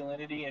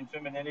masculinity and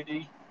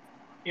femininity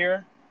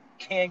here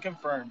can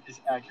confirm is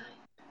accurate.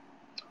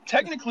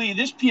 Technically,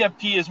 this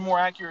PFP is more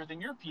accurate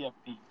than your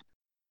PFP.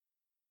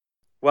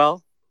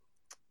 Well,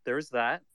 there's that.